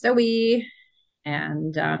 and there's Zoe,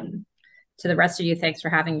 and to the rest of you, thanks for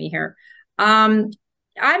having me here.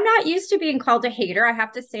 I'm not used to being called a hater. I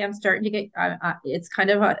have to say I'm starting to get, it's kind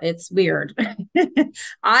of, it's weird.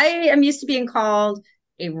 I am used to being called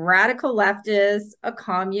a radical leftist, a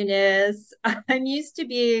communist. I'm used to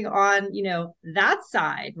being on, you know, that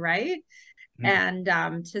side, right? Mm-hmm.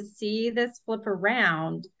 And to see this flip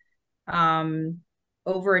around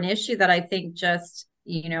over an issue that I think just,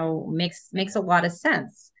 you know, makes a lot of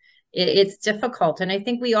sense. It's difficult. And I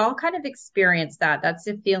think we all kind of experience that. That's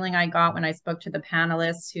the feeling I got when I spoke to the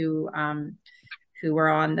panelists who were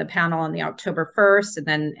on the panel on the October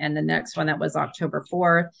 1st and the next one that was October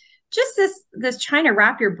 4th. Just this trying to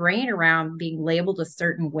wrap your brain around being labeled a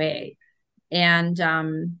certain way. And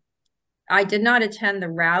I did not attend the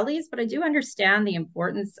rallies, but I do understand the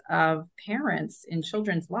importance of parents in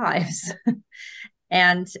children's lives.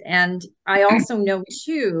 And I also know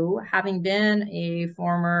too, having been a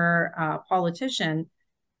former politician,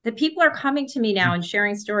 that people are coming to me now and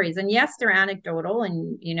sharing stories. And yes, they're anecdotal,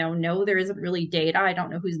 and no, there isn't really data. I don't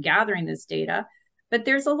know who's gathering this data, but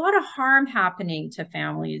there's a lot of harm happening to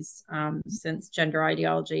families since gender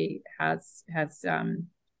ideology has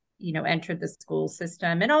entered the school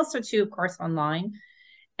system, and also too, of course, online.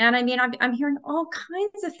 And I mean, I'm hearing all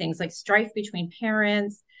kinds of things like strife between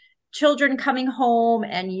parents, children coming home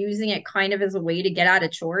and using it kind of as a way to get out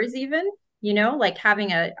of chores, even, like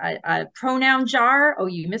having a pronoun jar. Oh,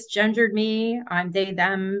 you misgendered me. I'm they,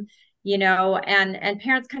 them, and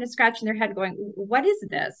parents kind of scratching their head going, what is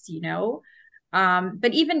this,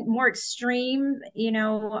 but even more extreme,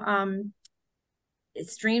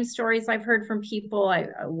 extreme stories I've heard from people.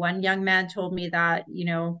 One young man told me that,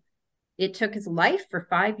 it took his life for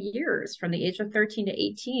 5 years from the age of 13 to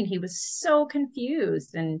 18. He was so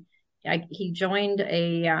confused. And he joined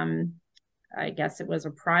I guess it was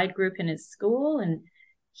a pride group in his school. And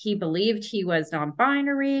he believed he was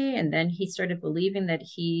non-binary. And then he started believing that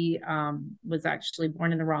he was actually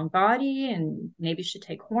born in the wrong body and maybe should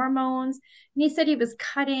take hormones. And he said he was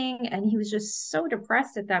cutting, and he was just so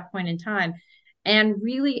depressed at that point in time and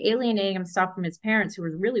really alienating himself from his parents, who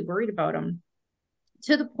were really worried about him,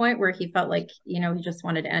 to the point where he felt like, he just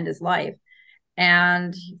wanted to end his life.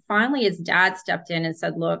 And finally, his dad stepped in and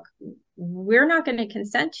said, look, we're not going to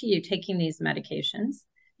consent to you taking these medications.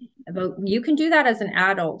 But you can do that as an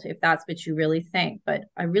adult if that's what you really think. But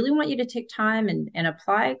I really want you to take time and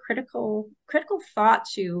apply critical thought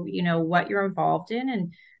to, what you're involved in,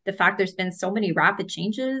 and the fact there's been so many rapid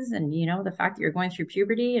changes, and, the fact that you're going through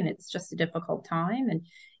puberty and it's just a difficult time. And,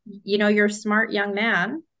 you're a smart young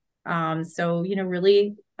man. So,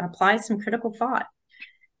 really apply some critical thought.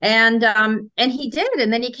 And he did.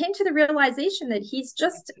 And then he came to the realization that he's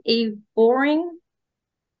just a boring,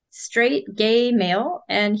 straight, gay male.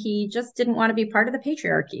 And he just didn't want to be part of the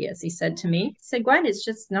patriarchy, as he said to me. He said, Gwen, it's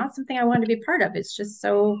just not something I want to be part of. It's just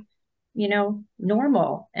so,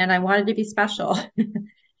 normal. And I wanted to be special.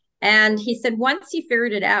 And he said, once he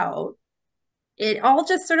figured it out, it all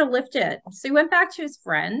just sort of lifted. So he went back to his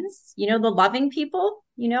friends, the loving people,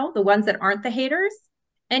 the ones that aren't the haters.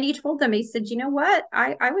 And he told them, he said, you know what?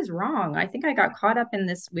 I was wrong. I think I got caught up in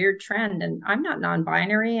this weird trend, and I'm not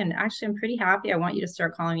non-binary. And actually, I'm pretty happy. I want you to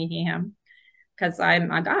start calling me he, him, because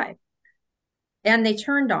I'm a guy. And they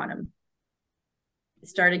turned on him.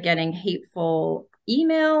 Started getting hateful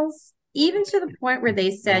emails, even to the point where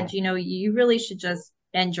they said, you really should just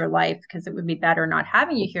end your life, because it would be better not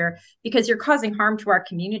having you here, because you're causing harm to our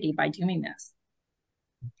community by doing this.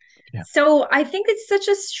 Yeah. So I think it's such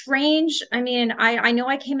a strange, I mean, I know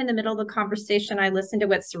I came in the middle of the conversation. I listened to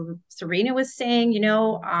what Serena was saying,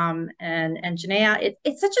 and Janaea.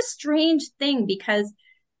 It's such a strange thing, because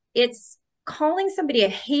it's calling somebody a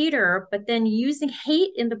hater, but then using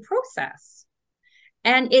hate in the process.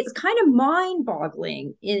 And it's kind of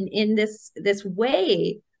mind-boggling in this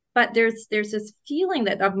way. But there's this feeling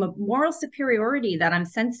that of moral superiority that I'm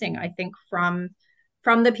sensing, I think, from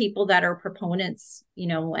the people that are proponents,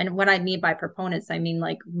 and what I mean by proponents, I mean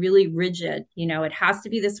like really rigid, it has to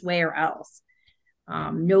be this way or else.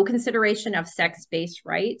 No consideration of sex-based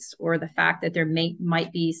rights or the fact that there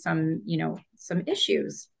might be some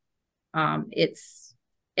issues.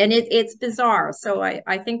 It's bizarre. So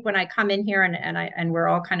I think when I come in here and we're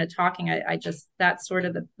all kind of talking, I just, that's sort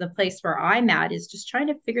of the place where I'm at, is just trying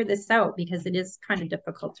to figure this out, because it is kind of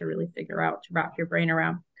difficult to really figure out, to wrap your brain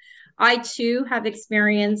around. I too have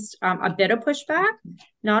experienced a bit of pushback,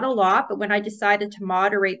 not a lot, but when I decided to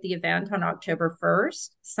moderate the event on October 1st,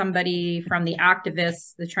 somebody from the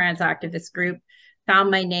trans activist group, found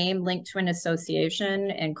my name linked to an association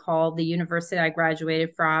and called the university I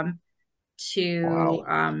graduated from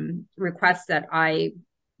to request that I,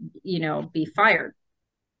 be fired.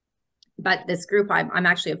 But this group, I'm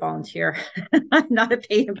actually a volunteer. I'm not a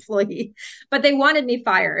paid employee, but they wanted me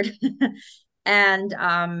fired. And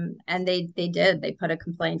they did. They put a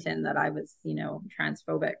complaint in that I was,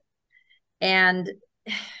 transphobic. And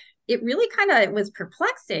it really kind of was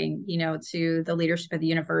perplexing, to the leadership of the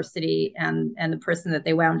university and the person that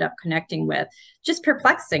they wound up connecting with. Just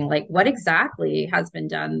perplexing, like what exactly has been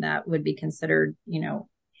done that would be considered,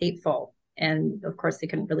 hateful. And of course, they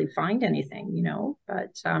couldn't really find anything,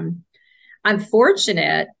 but I'm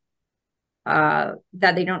fortunate that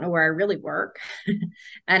they don't know where I really work.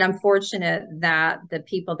 And I'm fortunate that the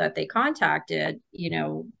people that they contacted,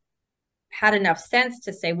 had enough sense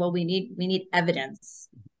to say, well, we need evidence,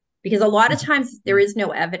 because a lot of times there is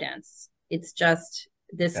no evidence. It's just,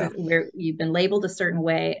 this is where you've been labeled a certain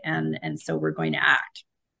way. And so we're going to act.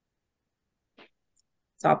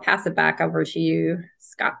 So I'll pass it back over to you,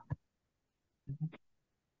 Scott.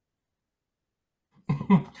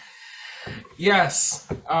 Yes.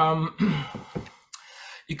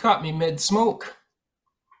 You caught me mid-smoke.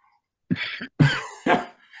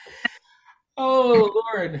 Oh,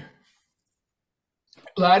 Lord.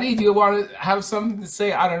 Laddie, do you want to have something to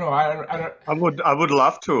say? I don't know. I don't. I would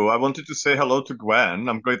love to. I wanted to say hello to Gwen.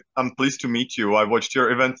 I'm pleased to meet you. I watched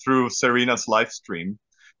your event through Serena's live stream.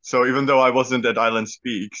 So even though I wasn't at Island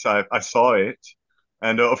Speaks, I saw it.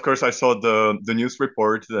 And of course I saw the news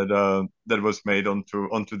report that was made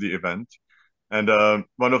onto the event. And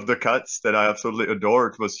one of the cuts that I absolutely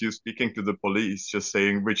adored was you speaking to the police, just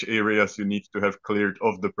saying which areas you need to have cleared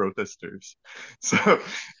of the protesters. So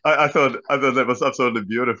I thought that was absolutely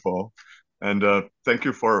beautiful. And thank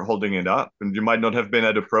you for holding it up. And you might not have been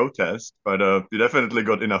at a protest, but you definitely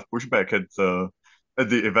got enough pushback at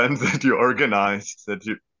the event that you organized.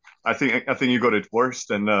 I think you got it worse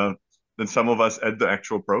than some of us at the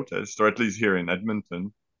actual protest, or at least here in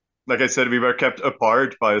Edmonton. Like I said, we were kept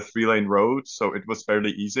apart by a 3-lane road, so it was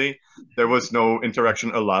fairly easy. There was no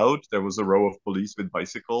interaction allowed. There was a row of police with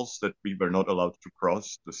bicycles that we were not allowed to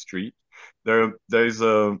cross the street. There's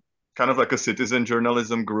a kind of like a citizen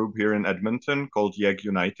journalism group here in Edmonton called YEG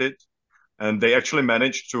United, and they actually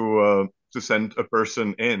managed to send a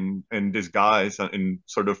person in disguise in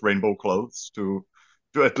sort of rainbow clothes to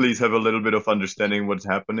at least have a little bit of understanding what's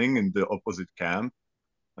happening in the opposite camp.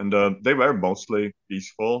 And they were mostly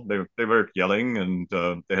peaceful. They were yelling, and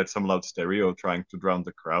they had some loud stereo trying to drown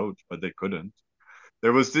the crowd, but they couldn't.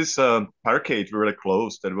 There was this parkade really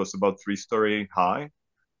close that was about 3-story high,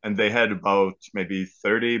 and they had about maybe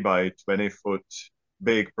 30 by 20-foot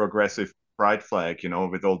big progressive pride flag,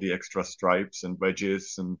 with all the extra stripes and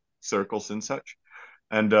wedges and circles and such.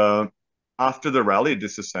 And after the rally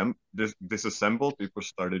disassembled, people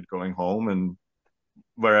started going home, and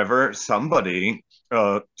wherever somebody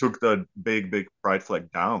took the big pride flag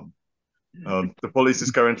down. The police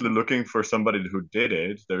is currently looking for somebody who did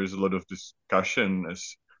it. There is a lot of discussion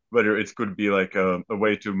as whether it could be like a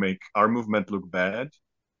way to make our movement look bad,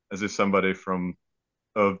 as if somebody from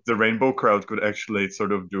the rainbow crowd could actually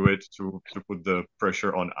sort of do it to put the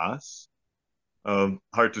pressure on us.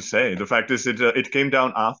 Hard to say. The fact is, it came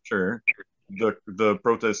down after the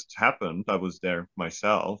protest happened. I was there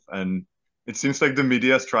myself, and it seems like the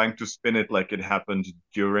media is trying to spin it like it happened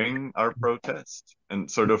during our protest and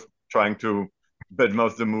sort of trying to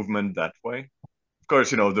badmouth the movement that way. Of course,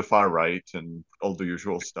 the far right and all the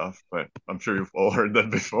usual stuff, but I'm sure you've all heard that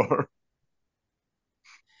before.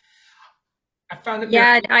 I found it.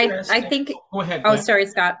 Yeah, I think. Go ahead. Oh, sorry,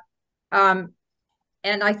 Scott. And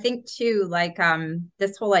I think too, like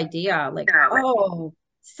this whole idea, like, oh,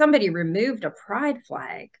 somebody removed a pride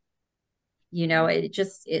flag.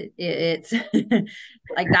 It's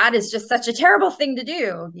like that is just such a terrible thing to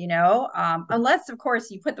do, unless of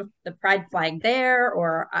course you put the pride flag there,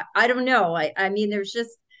 or I don't know. I mean, there's just,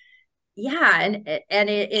 yeah. And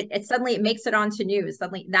it suddenly it makes it onto news.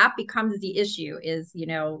 Suddenly that becomes the issue is,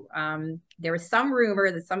 there was some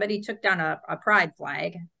rumor that somebody took down a pride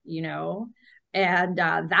flag, and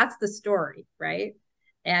that's the story. Right.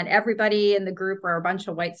 And everybody in the group are a bunch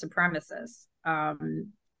of white supremacists.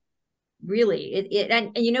 Really,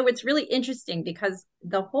 and it's really interesting because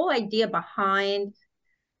the whole idea behind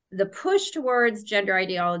the push towards gender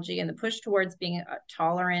ideology and the push towards being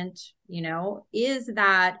tolerant, is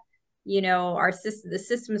that the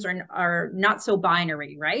systems are not so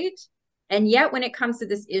binary, right? And yet when it comes to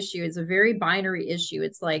this issue, it's a very binary issue.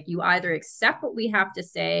 It's like you either accept what we have to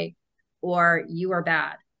say or you are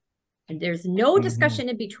bad, and there's no discussion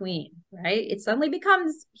in between, right? It suddenly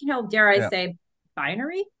becomes, dare I say,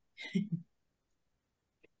 binary.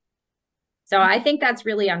 So I think that's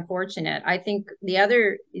really unfortunate. I think the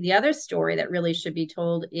other story that really should be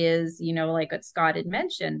told is, like what Scott had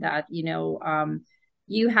mentioned, that,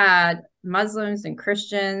 you had Muslims and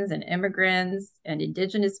Christians and immigrants and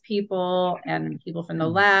Indigenous people and people from the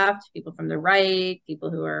left, people from the right,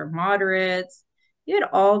 people who are moderates. You had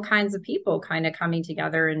all kinds of people kind of coming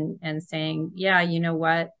together and saying, yeah, you know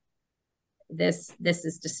what, this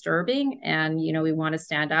is disturbing, and we want to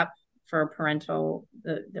stand up for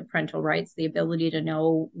the parental rights, the ability to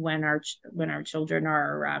know when our children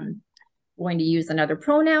are going to use another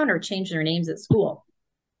pronoun or change their names at school.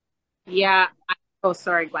 Yeah. Oh,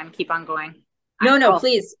 sorry, Gwen, keep on going. No,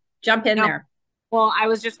 please jump in there. Well, I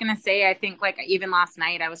was just going to say, I think like even last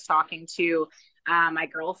night I was talking to my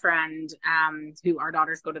girlfriend who our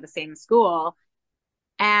daughters go to the same school.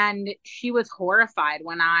 And she was horrified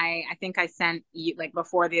when I think I sent you, like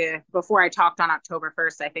before I talked on October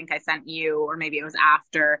 1st, I think I sent you, or maybe it was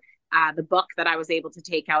after, the book that I was able to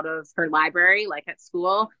take out of her library, like at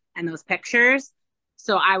school, and those pictures.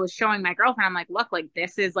 So I was showing my girlfriend, I'm like, look, like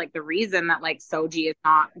this is like the reason that like Soji is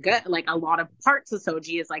not good. Like a lot of parts of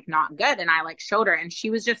Soji is like not good. And I like showed her, and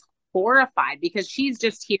she was just horrified because she's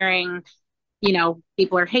just hearing you know,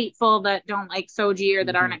 people are hateful that don't like Soji or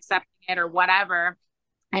that aren't accepting it or whatever.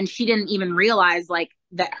 And she didn't even realize like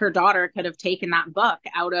that her daughter could have taken that book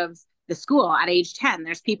out of the school at age 10.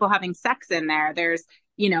 There's people having sex in there. There's,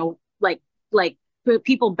 you know, like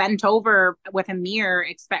people bent over with a mirror,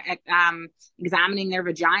 examining their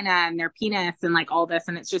vagina and their penis and like all this.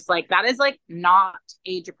 And it's just like, that is like not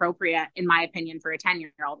age appropriate, in my opinion, for a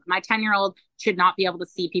 10-year-old. My 10-year-old should not be able to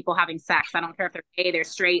see people having sex. I don't care if they're gay, they're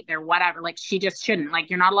straight, they're whatever. Like, she just shouldn't.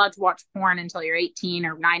 Like, you're not allowed to watch porn until you're 18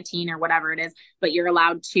 or 19 or whatever it is, but you're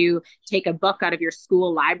allowed to take a book out of your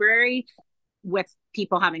school library with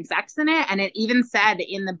people having sex in it. And it even said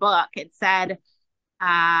in the book, it said,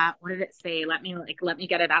 what did it say? Let me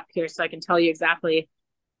get it up here so I can tell you exactly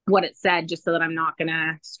what it said, just so that I'm not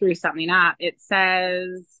gonna screw something up. It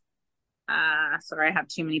says, sorry, I have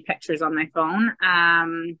too many pictures on my phone.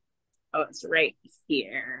 Oh, it's right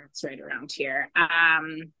here. It's right around here.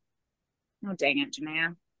 Oh, dang it,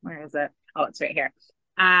 Janaea. Where is it? Oh, it's right here.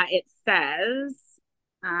 It says,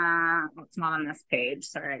 oh, it's not on this page.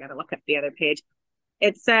 Sorry, I gotta look at the other page.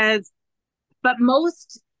 It says, but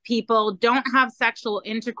most people don't have sexual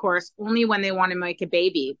intercourse only when they want to make a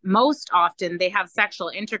baby. Most often they have sexual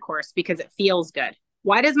intercourse because it feels good.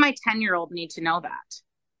 Why does my 10-year-old need to know that?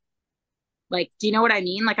 Like, do you know what I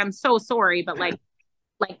mean? Like, I'm so sorry, but like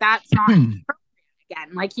that's not appropriate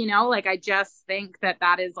again. Like, you know, like, I just think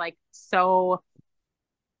that is like, so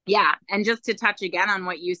yeah. And just to touch again on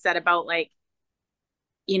what you said about like,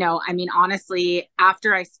 you know, I mean, honestly,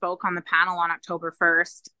 after I spoke on the panel on October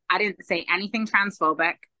 1st, I didn't say anything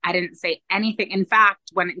transphobic. I didn't say anything. In fact,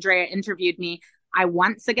 when Andrea interviewed me, I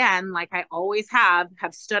once again, like I always have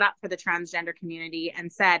stood up for the transgender community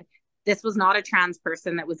and said, this was not a trans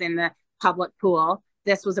person that was in the public pool.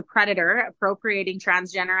 This was a predator appropriating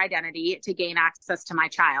transgender identity to gain access to my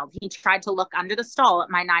child. He tried to look under the stall at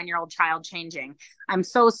my 9-year-old child changing. I'm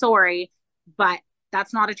so sorry, but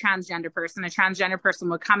that's not a transgender person. A transgender person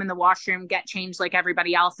would come in the washroom, get changed like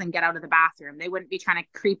everybody else, and get out of the bathroom. They wouldn't be trying to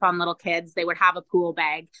creep on little kids. They would have a pool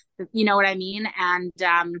bag. You know what I mean? And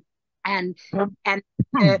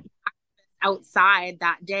outside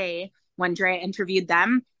that day when Drea interviewed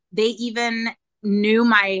them, they even knew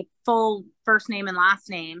my full first name and last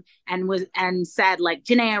name and said like,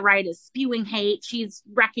 Janaea Wright is spewing hate. She's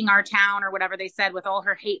wrecking our town, or whatever they said, with all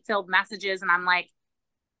her hate-filled messages. And I'm like,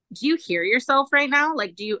 do you hear yourself right now?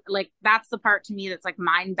 Like, do you, like, that's the part to me that's like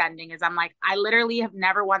mind bending, is I'm like, I literally have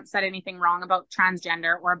never once said anything wrong about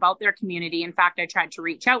transgender or about their community. In fact, I tried to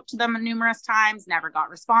reach out to them numerous times, never got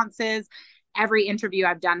responses. Every interview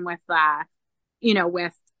I've done with, you know,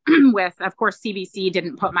 with of course, CBC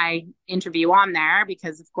didn't put my interview on there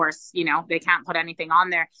because, of course, you know, they can't put anything on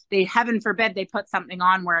there. They, heaven forbid, they put something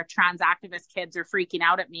on where trans activist kids are freaking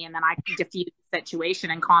out at me, and then I diffuse the situation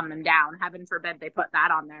and calm them down. Heaven forbid they put that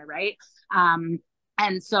on there, right?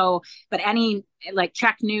 And so, but any like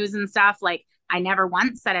Czech news and stuff, like I never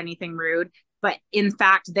once said anything rude. But in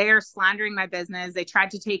fact, they're slandering my business. They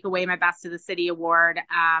tried to take away my Best of the City award.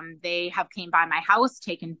 They have came by my house,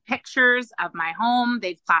 taken pictures of my home.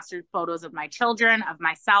 They've plastered photos of my children, of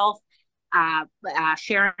myself,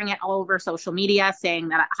 sharing it all over social media, saying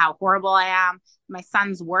that how horrible I am. My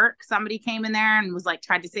son's work, somebody came in there and was like,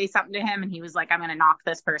 tried to say something to him. And he was like, I'm going to knock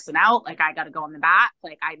this person out. Like, I got to go in the back.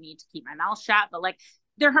 Like, I need to keep my mouth shut. But like,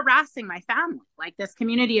 they're harassing my family. Like, this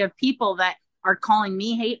community of people that are calling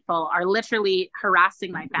me hateful are literally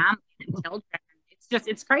harassing my family and children. It's just,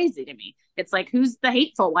 it's crazy to me. It's like, who's the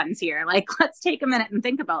hateful ones here? Like, let's take a minute and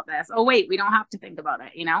think about this. Oh, wait, we don't have to think about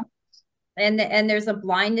it, you know? And there's a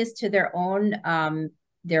blindness to their own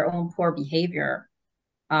poor behavior.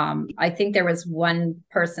 I think there was one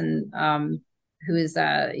person who is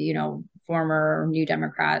a, you know, former New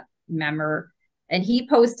Democrat member, and he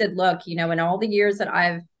posted, look, you know, in all the years that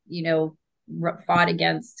I've, you know, fought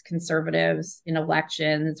against conservatives in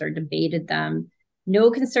elections or debated them,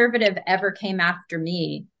 no conservative ever came after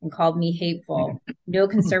me and called me hateful. No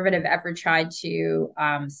conservative ever tried to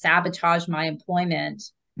sabotage my employment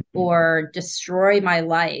or destroy my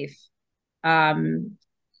life.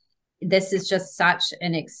 This is just such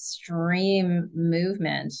an extreme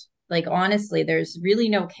movement. Like, honestly, there's really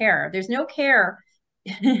no care. There's no care.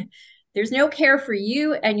 There's no care for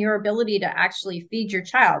you and your ability to actually feed your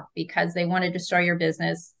child because they want to destroy your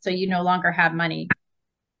business so you no longer have money.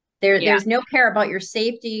 There's no care about your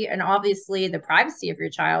safety and obviously the privacy of your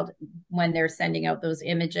child when they're sending out those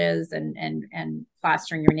images and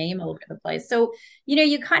plastering your name all over the place. So, you know,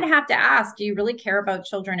 you kind of have to ask, do you really care about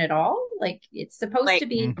children at all? Like, it's supposed to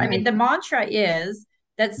be, I mean, the mantra is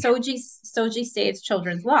that Soji saves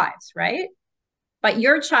children's lives, right? But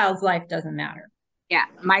your child's life doesn't matter. Yeah,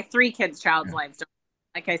 my 3 kids' child's lives.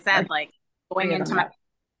 Like I said, like going into my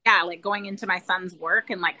like going into my son's work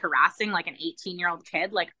and like harassing like an 18-year-old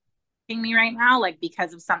kid, like me right now, like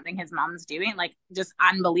because of something his mom's doing, like just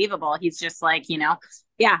unbelievable. He's just like,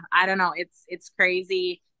 yeah, I don't know. It's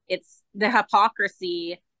crazy. It's the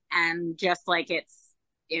hypocrisy, and just like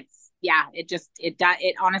yeah,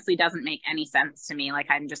 it honestly doesn't make any sense to me. Like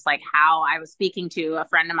I'm just like, how I was speaking to a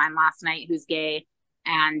friend of mine last night who's gay,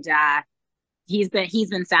 and he's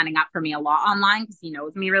been standing up for me a lot online because he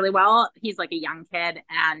knows me really well. He's like a young kid,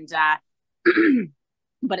 and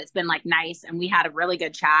but it's been like nice, and we had a really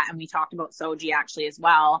good chat, and we talked about Soji actually as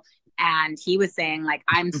well. And he was saying like,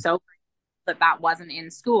 I'm so grateful that wasn't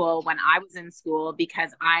in school when I was in school,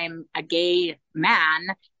 because I'm a gay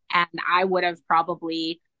man, and I would have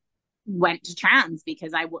probably went to trans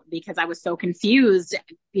because I was so confused,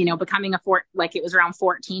 becoming like it was around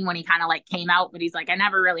 14 when he kind of like came out, but he's like, I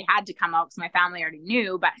never really had to come out because my family already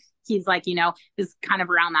knew. But he's like, this kind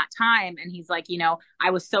of around that time, and he's like,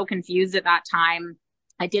 I was so confused at that time.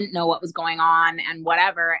 I didn't know what was going on and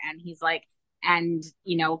whatever. And he's like, and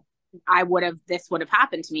this would have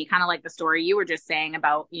happened to me, kind of like the story you were just saying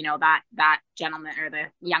about, that gentleman or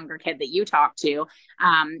the younger kid that you talked to,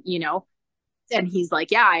 and he's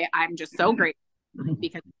like, yeah, I'm just so grateful,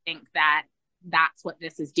 because I think that that's what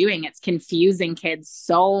this is doing. It's confusing kids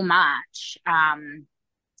so much.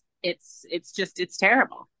 It's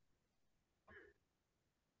terrible.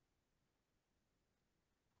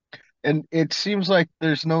 And it seems like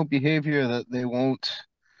there's no behavior that they won't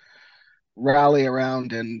rally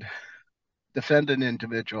around and defend an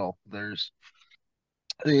individual. There's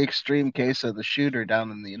the extreme case of the shooter down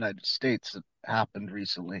in the United States that happened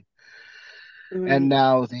recently. And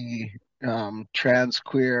now the trans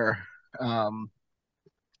queer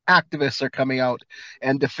activists are coming out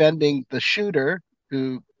and defending the shooter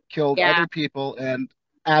who killed other people, and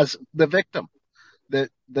as the victim.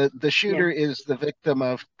 The shooter is the victim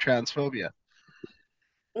of transphobia.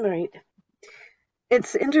 Right.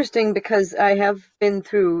 It's interesting because I have been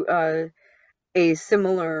through a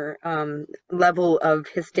similar level of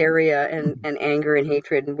hysteria and anger and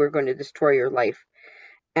hatred, and we're going to destroy your life.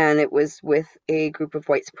 And it was with a group of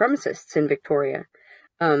white supremacists in Victoria.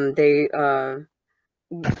 They're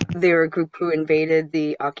a group who invaded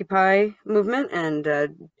the Occupy movement and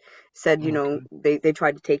said, they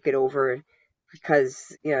tried to take it over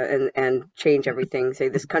because, and change everything. Say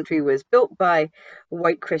this country was built by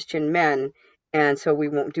white Christian men, and so we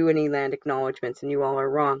won't do any land acknowledgements, and you all are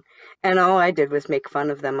wrong. And all I did was make fun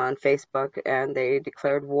of them on Facebook, and they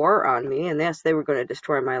declared war on me. And yes, they were going to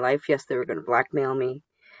destroy my life. Yes, they were going to blackmail me.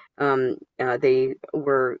 They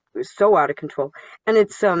were so out of control, and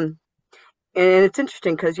it's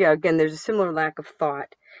interesting because again, there's a similar lack of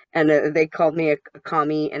thought, and they called me a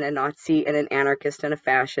commie and a Nazi and an anarchist and a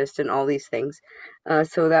fascist and all these things.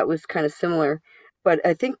 So that was kind of similar, but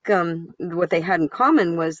I think what they had in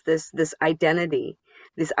common was this identity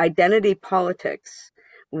politics,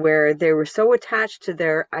 where they were so attached to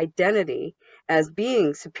their identity as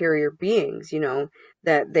being superior beings,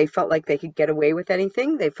 that they felt like they could get away with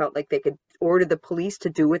anything. They felt like they could order the police to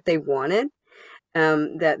do what they wanted.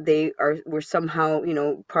 That they were somehow,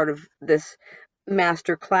 part of this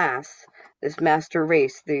master class, this master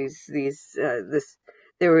race. They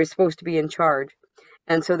were supposed to be in charge,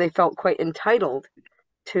 and so they felt quite entitled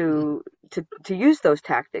to use those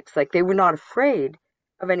tactics. Like they were not afraid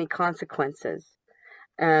of any consequences,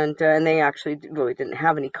 and they actually really didn't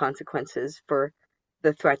have any consequences for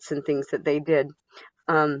the threats and things that they did.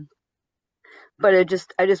 But I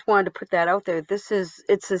just wanted to put that out there.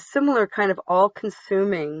 It's a similar kind of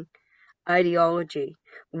all-consuming ideology,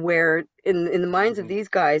 where in the minds of these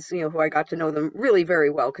guys, who I got to know them really very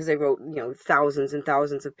well, because they wrote, thousands and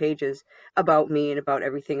thousands of pages about me and about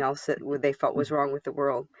everything else that they felt was wrong with the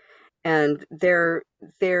world. And their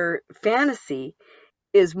fantasy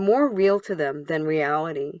is more real to them than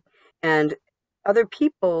reality. And other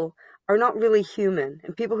people are not really human,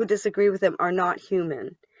 and people who disagree with them are not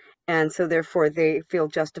human. And so therefore they feel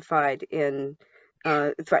justified in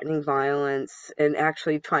threatening violence and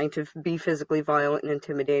actually trying to be physically violent and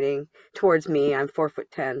intimidating towards me. I'm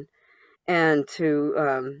 4'10", and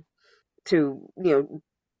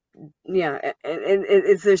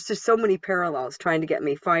there's just so many parallels, trying to get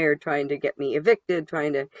me fired, trying to get me evicted,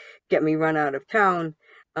 trying to get me run out of town.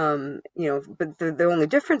 But the only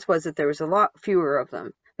difference was that there was a lot fewer of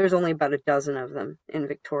them. There's only about a dozen of them in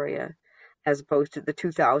Victoria, as opposed to the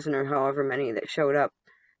 2,000 or however many that showed up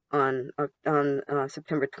on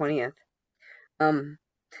September 20th.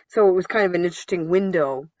 So it was kind of an interesting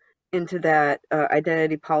window into that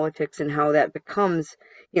identity politics and how that becomes,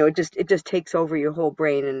 it just takes over your whole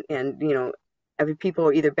brain, and every people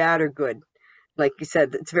are either bad or good. Like you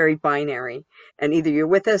said, it's very binary, and either you're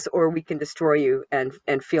with us or we can destroy you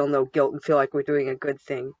and feel no guilt and feel like we're doing a good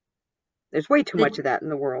thing. There's way too much of that in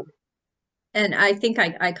the world. And I think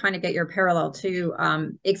I kind of get your parallel too,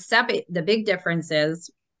 except the big difference is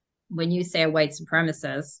when you say a white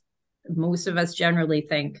supremacist, most of us generally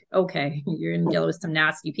think, okay, you're going to deal with some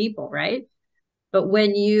nasty people, right? But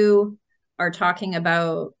when you are talking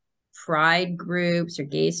about pride groups or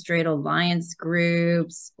gay straight alliance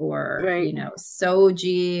groups or, Right.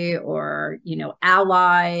 SOGI or,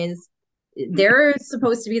 allies, they're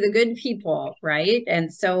supposed to be the good people, right?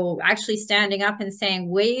 And so actually standing up and saying,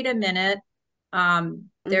 wait a minute,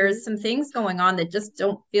 there's some things going on that just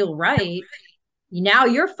don't feel right. Now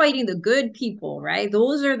you're fighting the good people, right?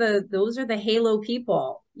 Those are the halo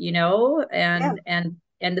people, and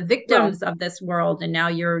the victims of this world, and now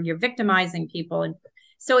you're victimizing people. And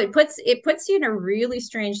so it puts you in a really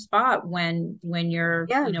strange spot when you're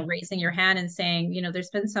raising your hand and saying,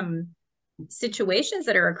 there's been some situations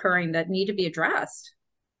that are occurring that need to be addressed.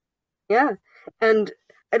 Yeah. And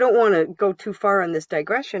I don't want to go too far on this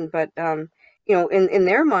digression, but in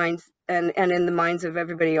their minds and in the minds of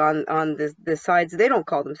everybody on the sides, they don't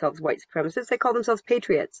call themselves white supremacists, they call themselves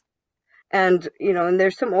patriots. And and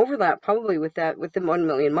there's some overlap probably with that, with the 1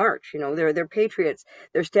 Million March. They're patriots.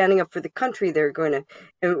 They're standing up for the country. They're going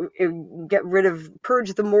to get rid of,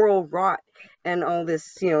 purge the moral rot and all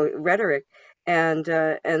this rhetoric. And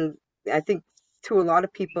I think to a lot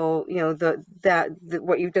of people,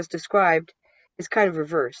 what you just described is kind of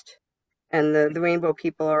reversed. And the rainbow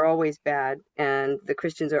people are always bad, and the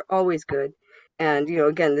Christians are always good. And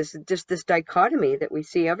again, this is just this dichotomy that we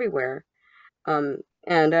see everywhere.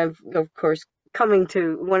 And I've, of course, coming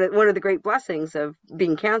to one of the great blessings of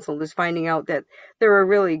being canceled is finding out that there are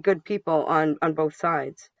really good people on both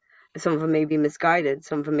sides. Some of them may be misguided,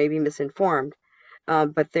 some of them may be misinformed,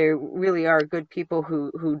 but there really are good people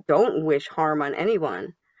who don't wish harm on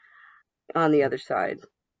anyone on the other side.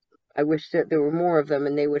 I wish that there were more of them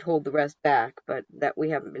and they would hold the rest back, but that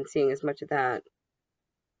we haven't been seeing as much of that.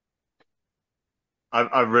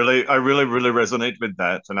 I really resonate with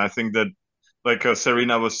that, and I think that, like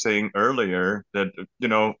Serena was saying earlier, that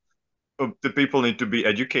the people need to be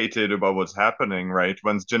educated about what's happening, right?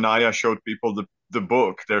 Once Janaya showed people the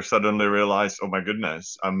book, they suddenly realized, oh my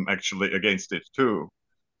goodness, I'm actually against it too.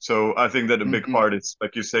 So I think that a big part is,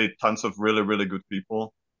 like you say, tons of really good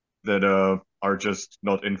people that are just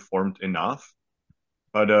not informed enough.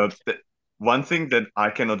 But one thing that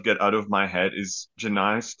I cannot get out of my head is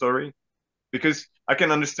Janaya's story, because I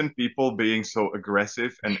can understand people being so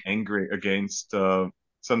aggressive and angry against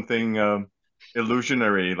something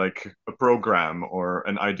illusionary like a program or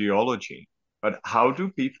an ideology. But how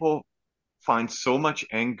do people find so much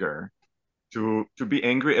anger to be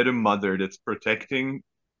angry at a mother that's protecting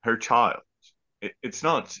her child? It's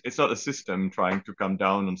not a system trying to come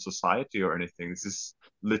down on society or anything. This is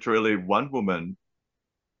literally one woman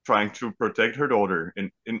trying to protect her daughter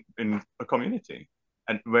in a community.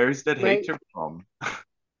 And where is that hatred from?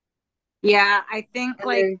 Yeah, I think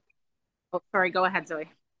oh, sorry, go ahead, Zoe.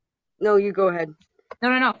 No, you go ahead.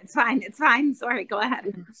 No, it's fine. Sorry, go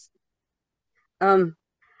ahead.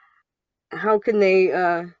 How can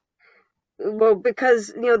they well,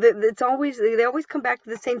 because it's always, they always come back to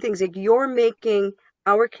the same things, like you're making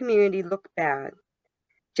our community look bad.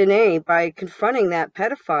 Janae, by confronting that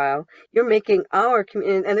pedophile, you're making our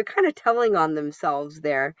community, and they're kind of telling on themselves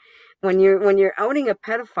there. When you're outing a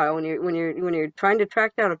pedophile, when you're trying to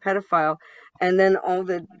track down a pedophile, and then all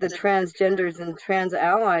the transgenders and trans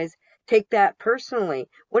allies take that personally.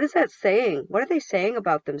 What is that saying? What are they saying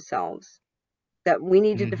about themselves? That we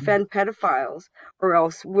need to defend pedophiles or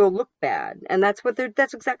else we'll look bad. And that's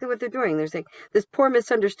exactly what they're doing. They're saying this poor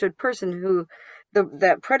misunderstood person who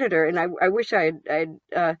that predator, and I wish I'd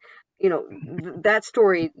that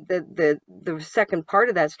story, the second part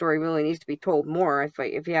of that story really needs to be told more,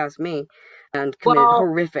 if you ask me, and committed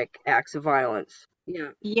horrific acts of violence.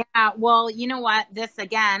 Yeah, well, you know what? This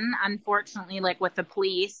again, unfortunately, like with the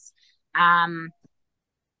police, I'm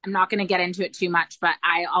not going to get into it too much, but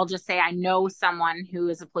I'll just say I know someone who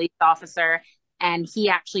is a police officer, and he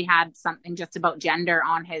actually had something just about gender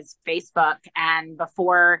on his Facebook. And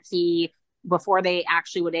before they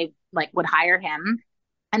actually would hire him,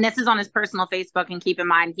 and this is on his personal Facebook, and keep in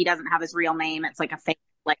mind, he doesn't have his real name. It's like a fake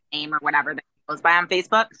name or whatever that he goes by on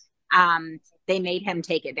Facebook. They made him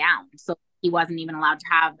take it down. So he wasn't even allowed to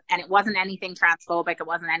have, and it wasn't anything transphobic. It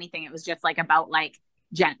wasn't anything. It was just about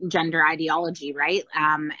gender ideology, right?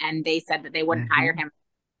 And they said that they wouldn't hire him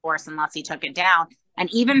force unless he took it down. And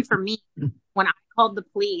even for me, when I called the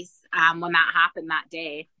police, when that happened that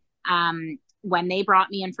day, when they brought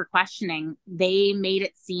me in for questioning, they made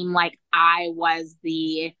it seem like I was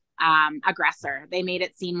the aggressor. They made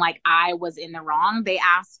it seem like I was in the wrong. They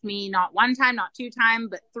asked me not one time, not two times,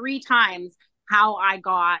 but three times how I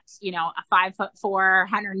got, you know, a 5'4",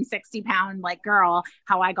 160-pound like girl,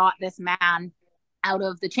 how I got this man out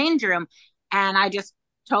of the change room. And I just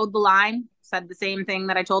told the line, said the same thing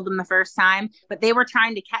that I told them the first time, but they were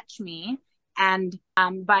trying to catch me. And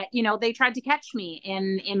but you know, they tried to catch me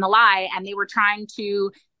in the lie, and they were trying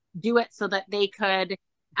to do it so that they could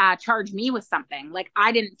charge me with something. Like,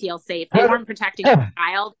 I didn't feel safe. They weren't protecting the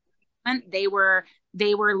child. They were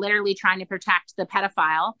literally trying to protect the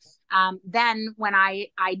pedophile. Then when I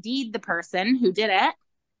ID'd the person who did it,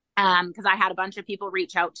 because I had a bunch of people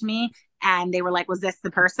reach out to me and they were like, was this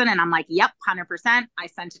the person? And I'm like, yep, 100%. I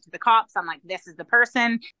sent it to the cops. I'm like, this is the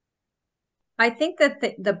person. I think that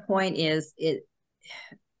the point is,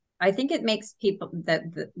 I think it makes people, that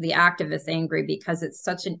the activists, angry because it's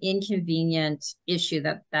such an inconvenient issue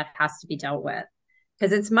that has to be dealt with.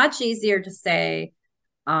 Because it's much easier to say,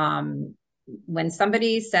 when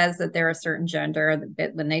somebody says that they're a certain gender,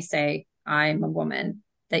 when they say, I'm a woman,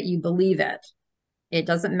 that you believe it. It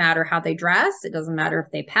doesn't matter how they dress. It doesn't matter if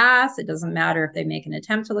they pass. It doesn't matter if they make an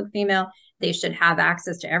attempt to look female. They should have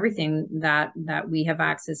access to everything that we have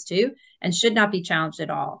access to, and should not be challenged at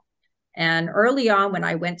all. And early on, when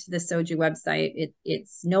I went to the SOGI website,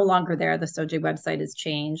 it's no longer there. The SOGI website has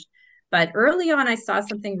changed. But early on, I saw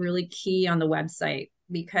something really key on the website,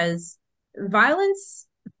 because violence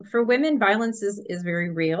for women, violence is very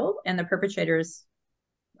real, and the perpetrators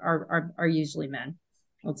are usually men.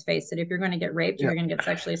 Let's face it. If you're going to get raped, if you're going to get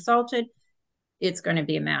sexually assaulted, it's going to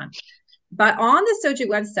be a man. But on the SOGI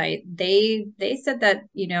website, they said that,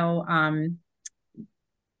 you know,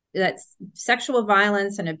 that sexual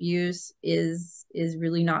violence and abuse is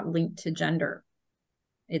really not linked to gender.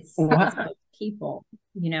 It's people,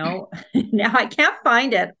 you know. Now I can't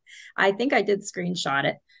find it. I think I did screenshot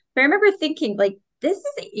it, but I remember thinking, like, this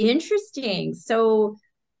is interesting. So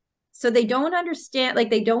they don't understand, like,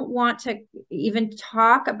 they don't want to even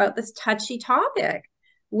talk about this touchy topic,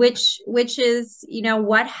 which is, you know,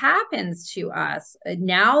 what happens to us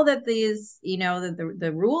now that these, you know,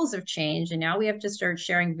 the rules have changed, and now we have to start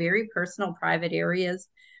sharing very personal, private areas.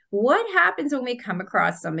 What happens when we come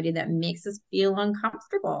across somebody that makes us feel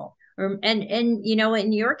uncomfortable? And you know,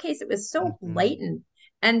 in your case, it was so blatant,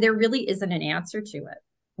 and there really isn't an answer to it.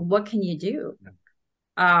 What can you do?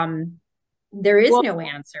 There is no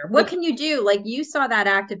answer. What can you do? Like, you saw that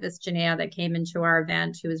activist, Janaea, that came into our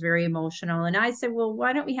event, who was very emotional. And I said, well,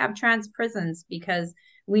 why don't we have trans prisons? Because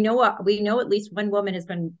we know at least one woman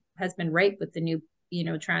has been raped with the new, you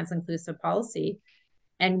know, trans inclusive policy.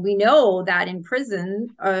 And we know that in prison,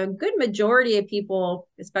 a good majority of people,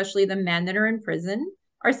 especially the men that are in prison,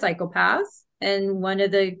 are psychopaths. And one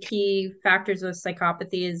of the key factors of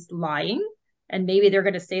psychopathy is lying. And maybe they're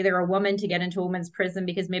going to say they're a woman to get into a women's prison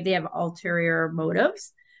because maybe they have ulterior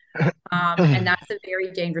motives. And that's a very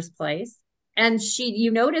dangerous place. And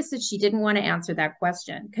you notice that she didn't want to answer that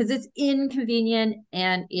question because it's inconvenient,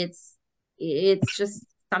 and it's just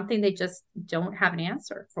something they just don't have an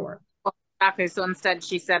answer for. Exactly. So instead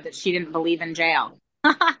she said that she didn't believe in jail.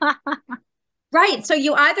 Right. So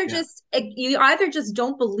you either just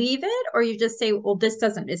don't believe it, or you just say, well, this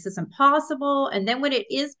isn't possible. And then when it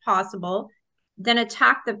is possible, then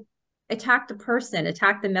attack the person,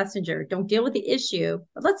 attack the messenger. Don't deal with the issue,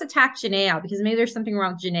 but let's attack Janaea, because maybe there's something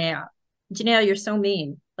wrong with Janaea. Janaea, you're so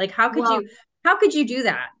mean. Like, how could you do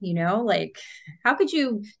that? You know, like, how could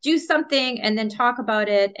you do something and then talk about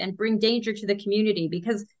it and bring danger to the community?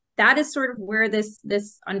 Because that is sort of where this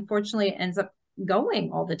unfortunately ends up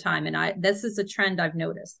going all the time. And this is a trend I've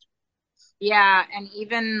noticed. Yeah. And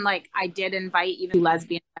even like, I did invite even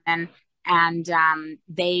lesbian women, and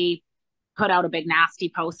they put out a big nasty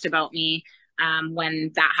post about me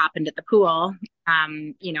when that happened at the pool,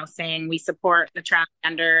 you know, saying we support the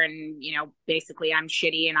transgender, and, you know, basically I'm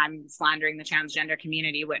shitty and I'm slandering the transgender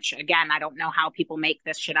community, which, again, I don't know how people make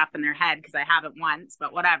this shit up in their head, because I haven't once,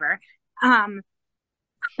 but whatever.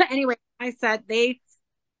 Anyway, I said they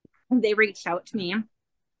reached out to me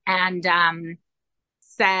and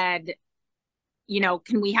said, you know,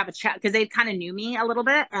 can we have a chat? Because they kind of knew me a little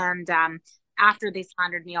bit. And after they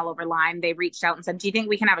slandered me all over Lyme, they reached out and said, do you think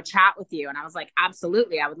we can have a chat with you? And I was like,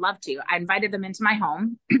 absolutely, I would love to. I invited them into my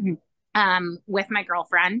home with my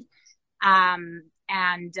girlfriend. Because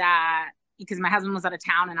my husband was out of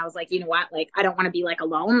town, and I was like, you know what, like, I don't want to be like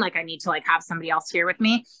alone. Like, I need to like have somebody else here with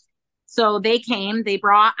me. So they came, they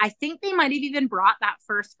brought, I think they might have even brought that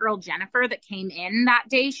first girl, Jennifer, that came in that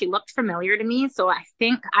day. She looked familiar to me. So I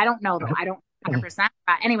don't know though. I don't 100%.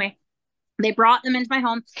 But anyway, they brought them into my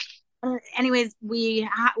home. Anyways, we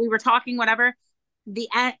were talking, whatever.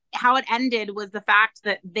 How it ended was the fact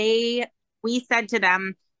that we said to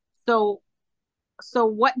them, so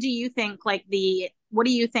what do you think, what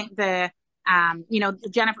do you think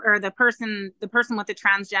Jennifer, or the person with the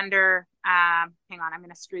transgender, hang on, I'm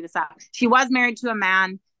going to screw this up. She was married to a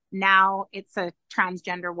man. Now it's a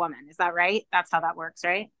transgender woman. Is that right? That's how that works,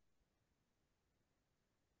 right?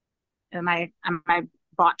 Am I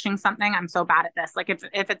botching something? I'm so bad at this. Like if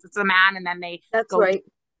it's a man and then that's right.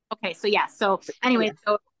 Okay. So yeah. So anyway,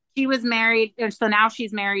 so she was married. So now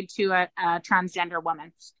she's married to a transgender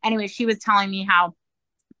woman. Anyway, she was telling me how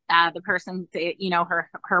the person,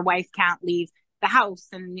 her wife can't leave the house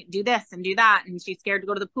and do this and do that. And she's scared to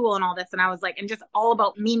go to the pool and all this. And I was like, and just all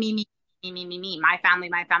about me, my family.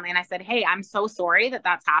 And I said, hey, I'm so sorry that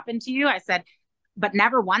that's happened to you. I said, but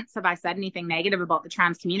never once have I said anything negative about the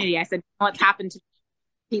trans community. I said, what's happened to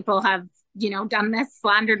people have, done this,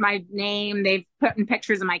 slandered my name. They've put in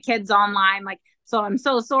pictures of my kids online. So I'm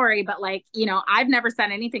so sorry, but I've never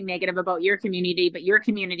said anything negative about your community, but your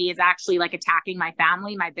community is actually attacking my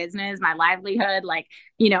family, my business, my livelihood,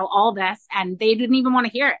 all this. And they didn't even want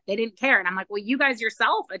to hear it. They didn't care. And I'm like, well, you guys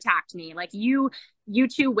yourself attacked me. You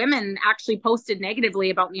two women actually posted negatively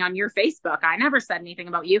about me on your Facebook. I never said anything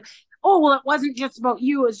about you. Oh, well, it wasn't just about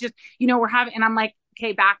you. It was just, we're having, and I'm like,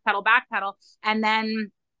 okay, backpedal. And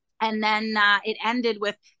then it ended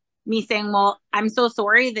with me saying, well, I'm so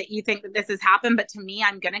sorry that you think that this has happened, but to me,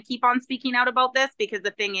 I'm going to keep on speaking out about this, because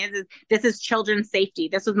the thing is this is children's safety.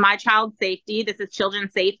 This was my child's safety. This is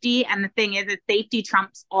children's safety. And the thing is safety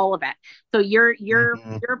trumps all of it. So your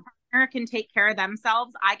partner can take care of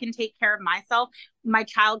themselves. I can take care of myself. My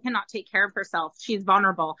child cannot take care of herself. She's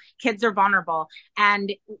vulnerable. Kids are vulnerable.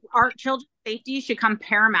 And our children's safety should come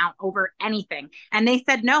paramount over anything. And they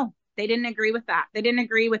said no. They didn't agree with that. They didn't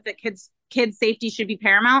agree with the kids' safety should be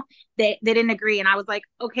paramount. They didn't agree. And I was like,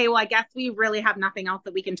 okay, well, I guess we really have nothing else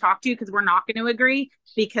that we can talk to, because we're not going to agree,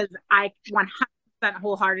 because I 100%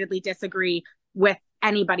 wholeheartedly disagree with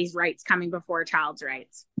anybody's rights coming before a child's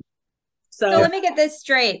rights. So let me get this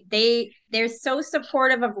straight. They're so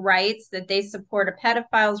supportive of rights that they support a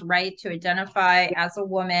pedophile's right to identify as a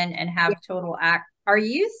woman and have total act. Are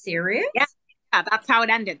you serious? Yeah. Yeah, that's how it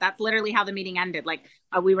ended. That's literally how the meeting ended.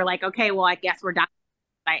 We were like, okay, well, I guess we're done.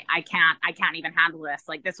 I can't even handle this.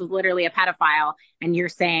 This was literally a pedophile, and you're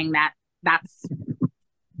saying that's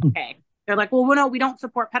okay. They're like, well, no, we don't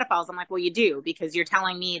support pedophiles. I'm like, well, you do, because you're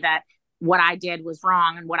telling me that what I did was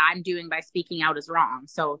wrong, and what I'm doing by speaking out is wrong.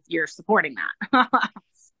 So you're supporting that.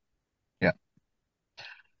 Yeah.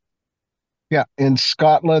 Yeah. In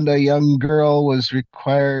Scotland, a young girl was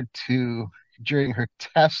required to, during her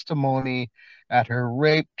testimony at her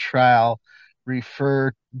rape trial,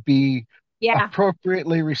 be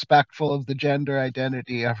appropriately respectful of the gender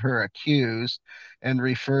identity of her accused, and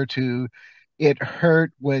refer to it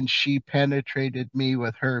hurt when she penetrated me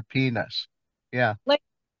with her penis. Yeah.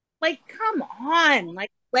 Come on.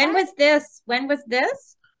 When was this?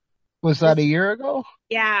 Was that a year ago?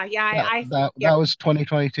 Yeah. That was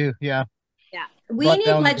 2022. Yeah. Yeah. We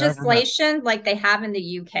need legislation like they have in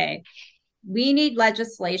the UK. We need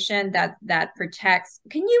legislation that protects.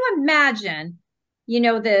 Can you imagine,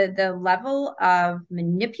 the level of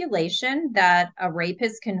manipulation that a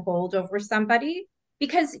rapist can hold over somebody?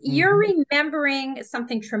 Because you're remembering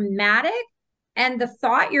something traumatic, and the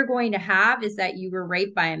thought you're going to have is that you were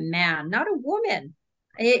raped by a man, not a woman.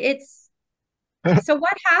 It's so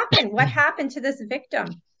what happened? What happened to this victim?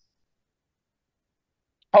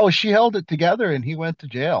 Oh, she held it together and he went to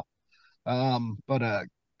jail. But a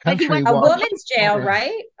woman's jail,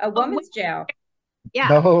 right? A woman's jail. Yeah.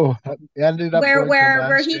 No, ended up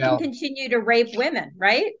where he can continue to rape women,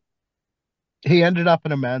 right? He ended up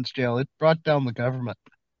in a man's jail. It brought down the government.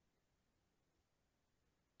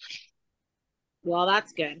 Well,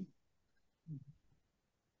 that's good.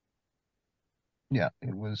 Yeah,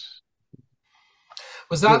 it was.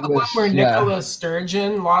 Was that the one where Nicola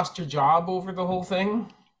Sturgeon lost her job over the whole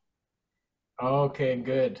thing? Okay,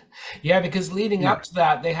 good. Yeah, because leading up to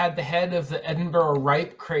that, they had the head of the Edinburgh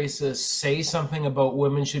rape crisis say something about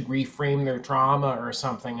women should reframe their trauma or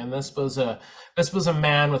something. And this was a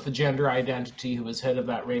man with a gender identity who was head of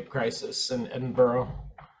that rape crisis in Edinburgh,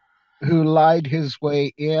 who lied his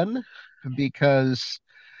way in because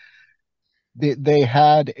they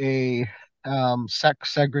had a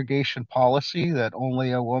sex segregation policy that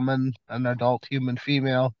only a woman, an adult human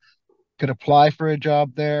female, could apply for a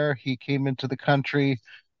job there. He came into the country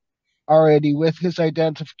already with his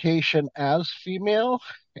identification as female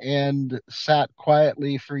and sat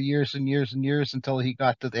quietly for years and years and years until he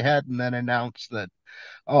got to the head and then announced that,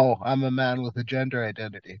 oh, I'm a man with a gender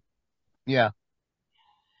identity. Yeah.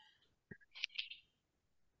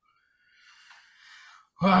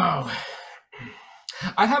 Wow.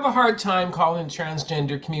 I have a hard time calling the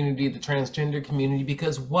transgender community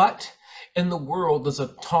because what in the world does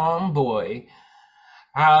a tomboy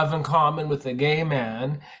have in common with a gay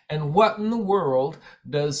man, and what in the world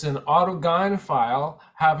does an autogynephile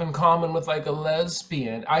have in common with like a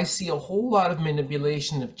lesbian? I see a whole lot of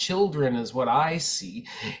manipulation of children is what I see,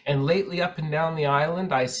 and lately up and down the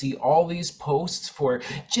island I see all these posts for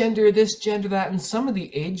gender this, gender that, and some of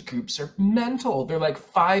the age groups are mental. They're like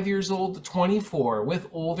 5 years old to 24 with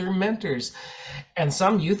older mentors, and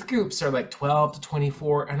some youth groups are like 12 to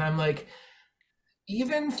 24, and I'm like,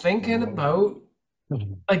 even thinking about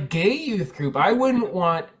a gay youth group, I wouldn't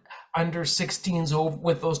want under 16s over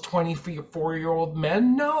with those 24-year-old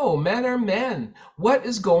men. No, men are men. What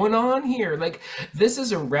is going on here? Like, this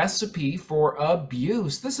is a recipe for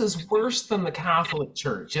abuse. This is worse than the Catholic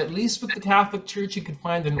Church. At least with the Catholic Church, you could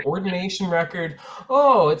find an ordination record.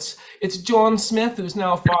 Oh, it's John Smith, who's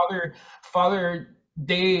now Father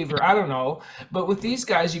Dave, or I don't know. But with these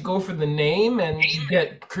guys, you go for the name and you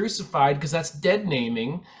get crucified because that's dead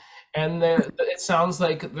naming. And it sounds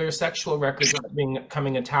like their sexual records are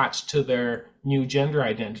becoming attached to their new gender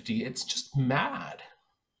identity. It's just mad.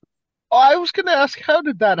 Oh, I was going to ask, how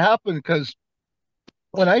did that happen? Because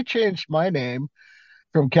when I changed my name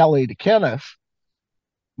from Kelly to Kenneth,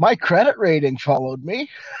 my credit rating followed me.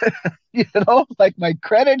 You know, like my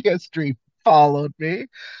credit history followed me.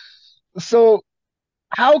 So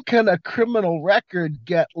how can a criminal record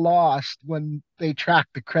get lost when they track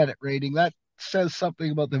the credit rating? That says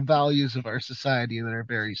something about the values of our society that are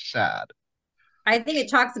very sad. I think it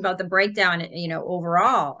talks about the breakdown,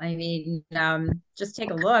 overall. I mean, just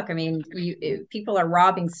take a look. I mean, people are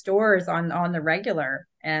robbing stores on the regular,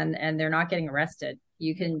 and they're not getting arrested.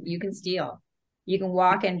 You can steal. You can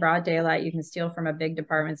walk in broad daylight. You can steal from a big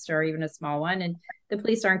department store, even a small one, and the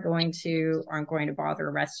police aren't going to bother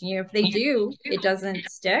arresting you. If they do, it doesn't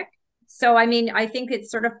stick. So, I mean, I think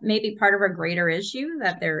it's sort of maybe part of a greater issue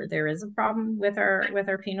that there is a problem with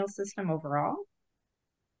our penal system overall.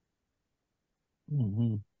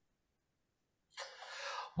 Mm-hmm.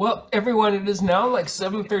 Well, everyone, it is now like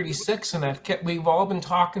 7:36, and we've all been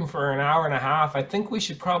talking for an hour and a half. I think we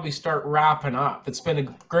should probably start wrapping up. It's been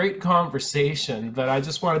a great conversation, but I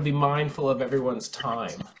just want to be mindful of everyone's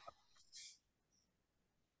time.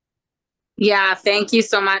 Yeah, thank you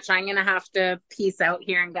so much. I'm going to have to peace out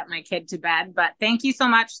here and get my kid to bed. But thank you so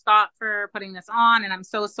much, Scott, for putting this on. And I'm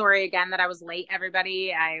so sorry again that I was late,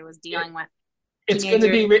 everybody. I was dealing with It's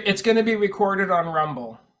going to be recorded on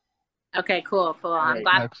Rumble. Okay, cool. Right, I'm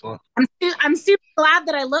glad. excellent. I'm super glad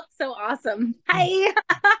that I look so awesome. Hi.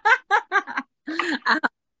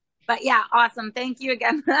 But yeah, awesome. Thank you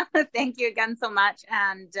again. Thank you again so much.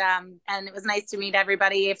 And it was nice to meet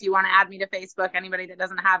everybody. If you want to add me to Facebook, anybody that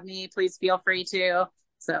doesn't have me, please feel free to.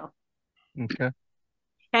 So. Okay.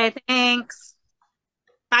 Okay, thanks.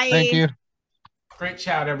 Bye. Thank you. Great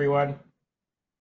chat, everyone.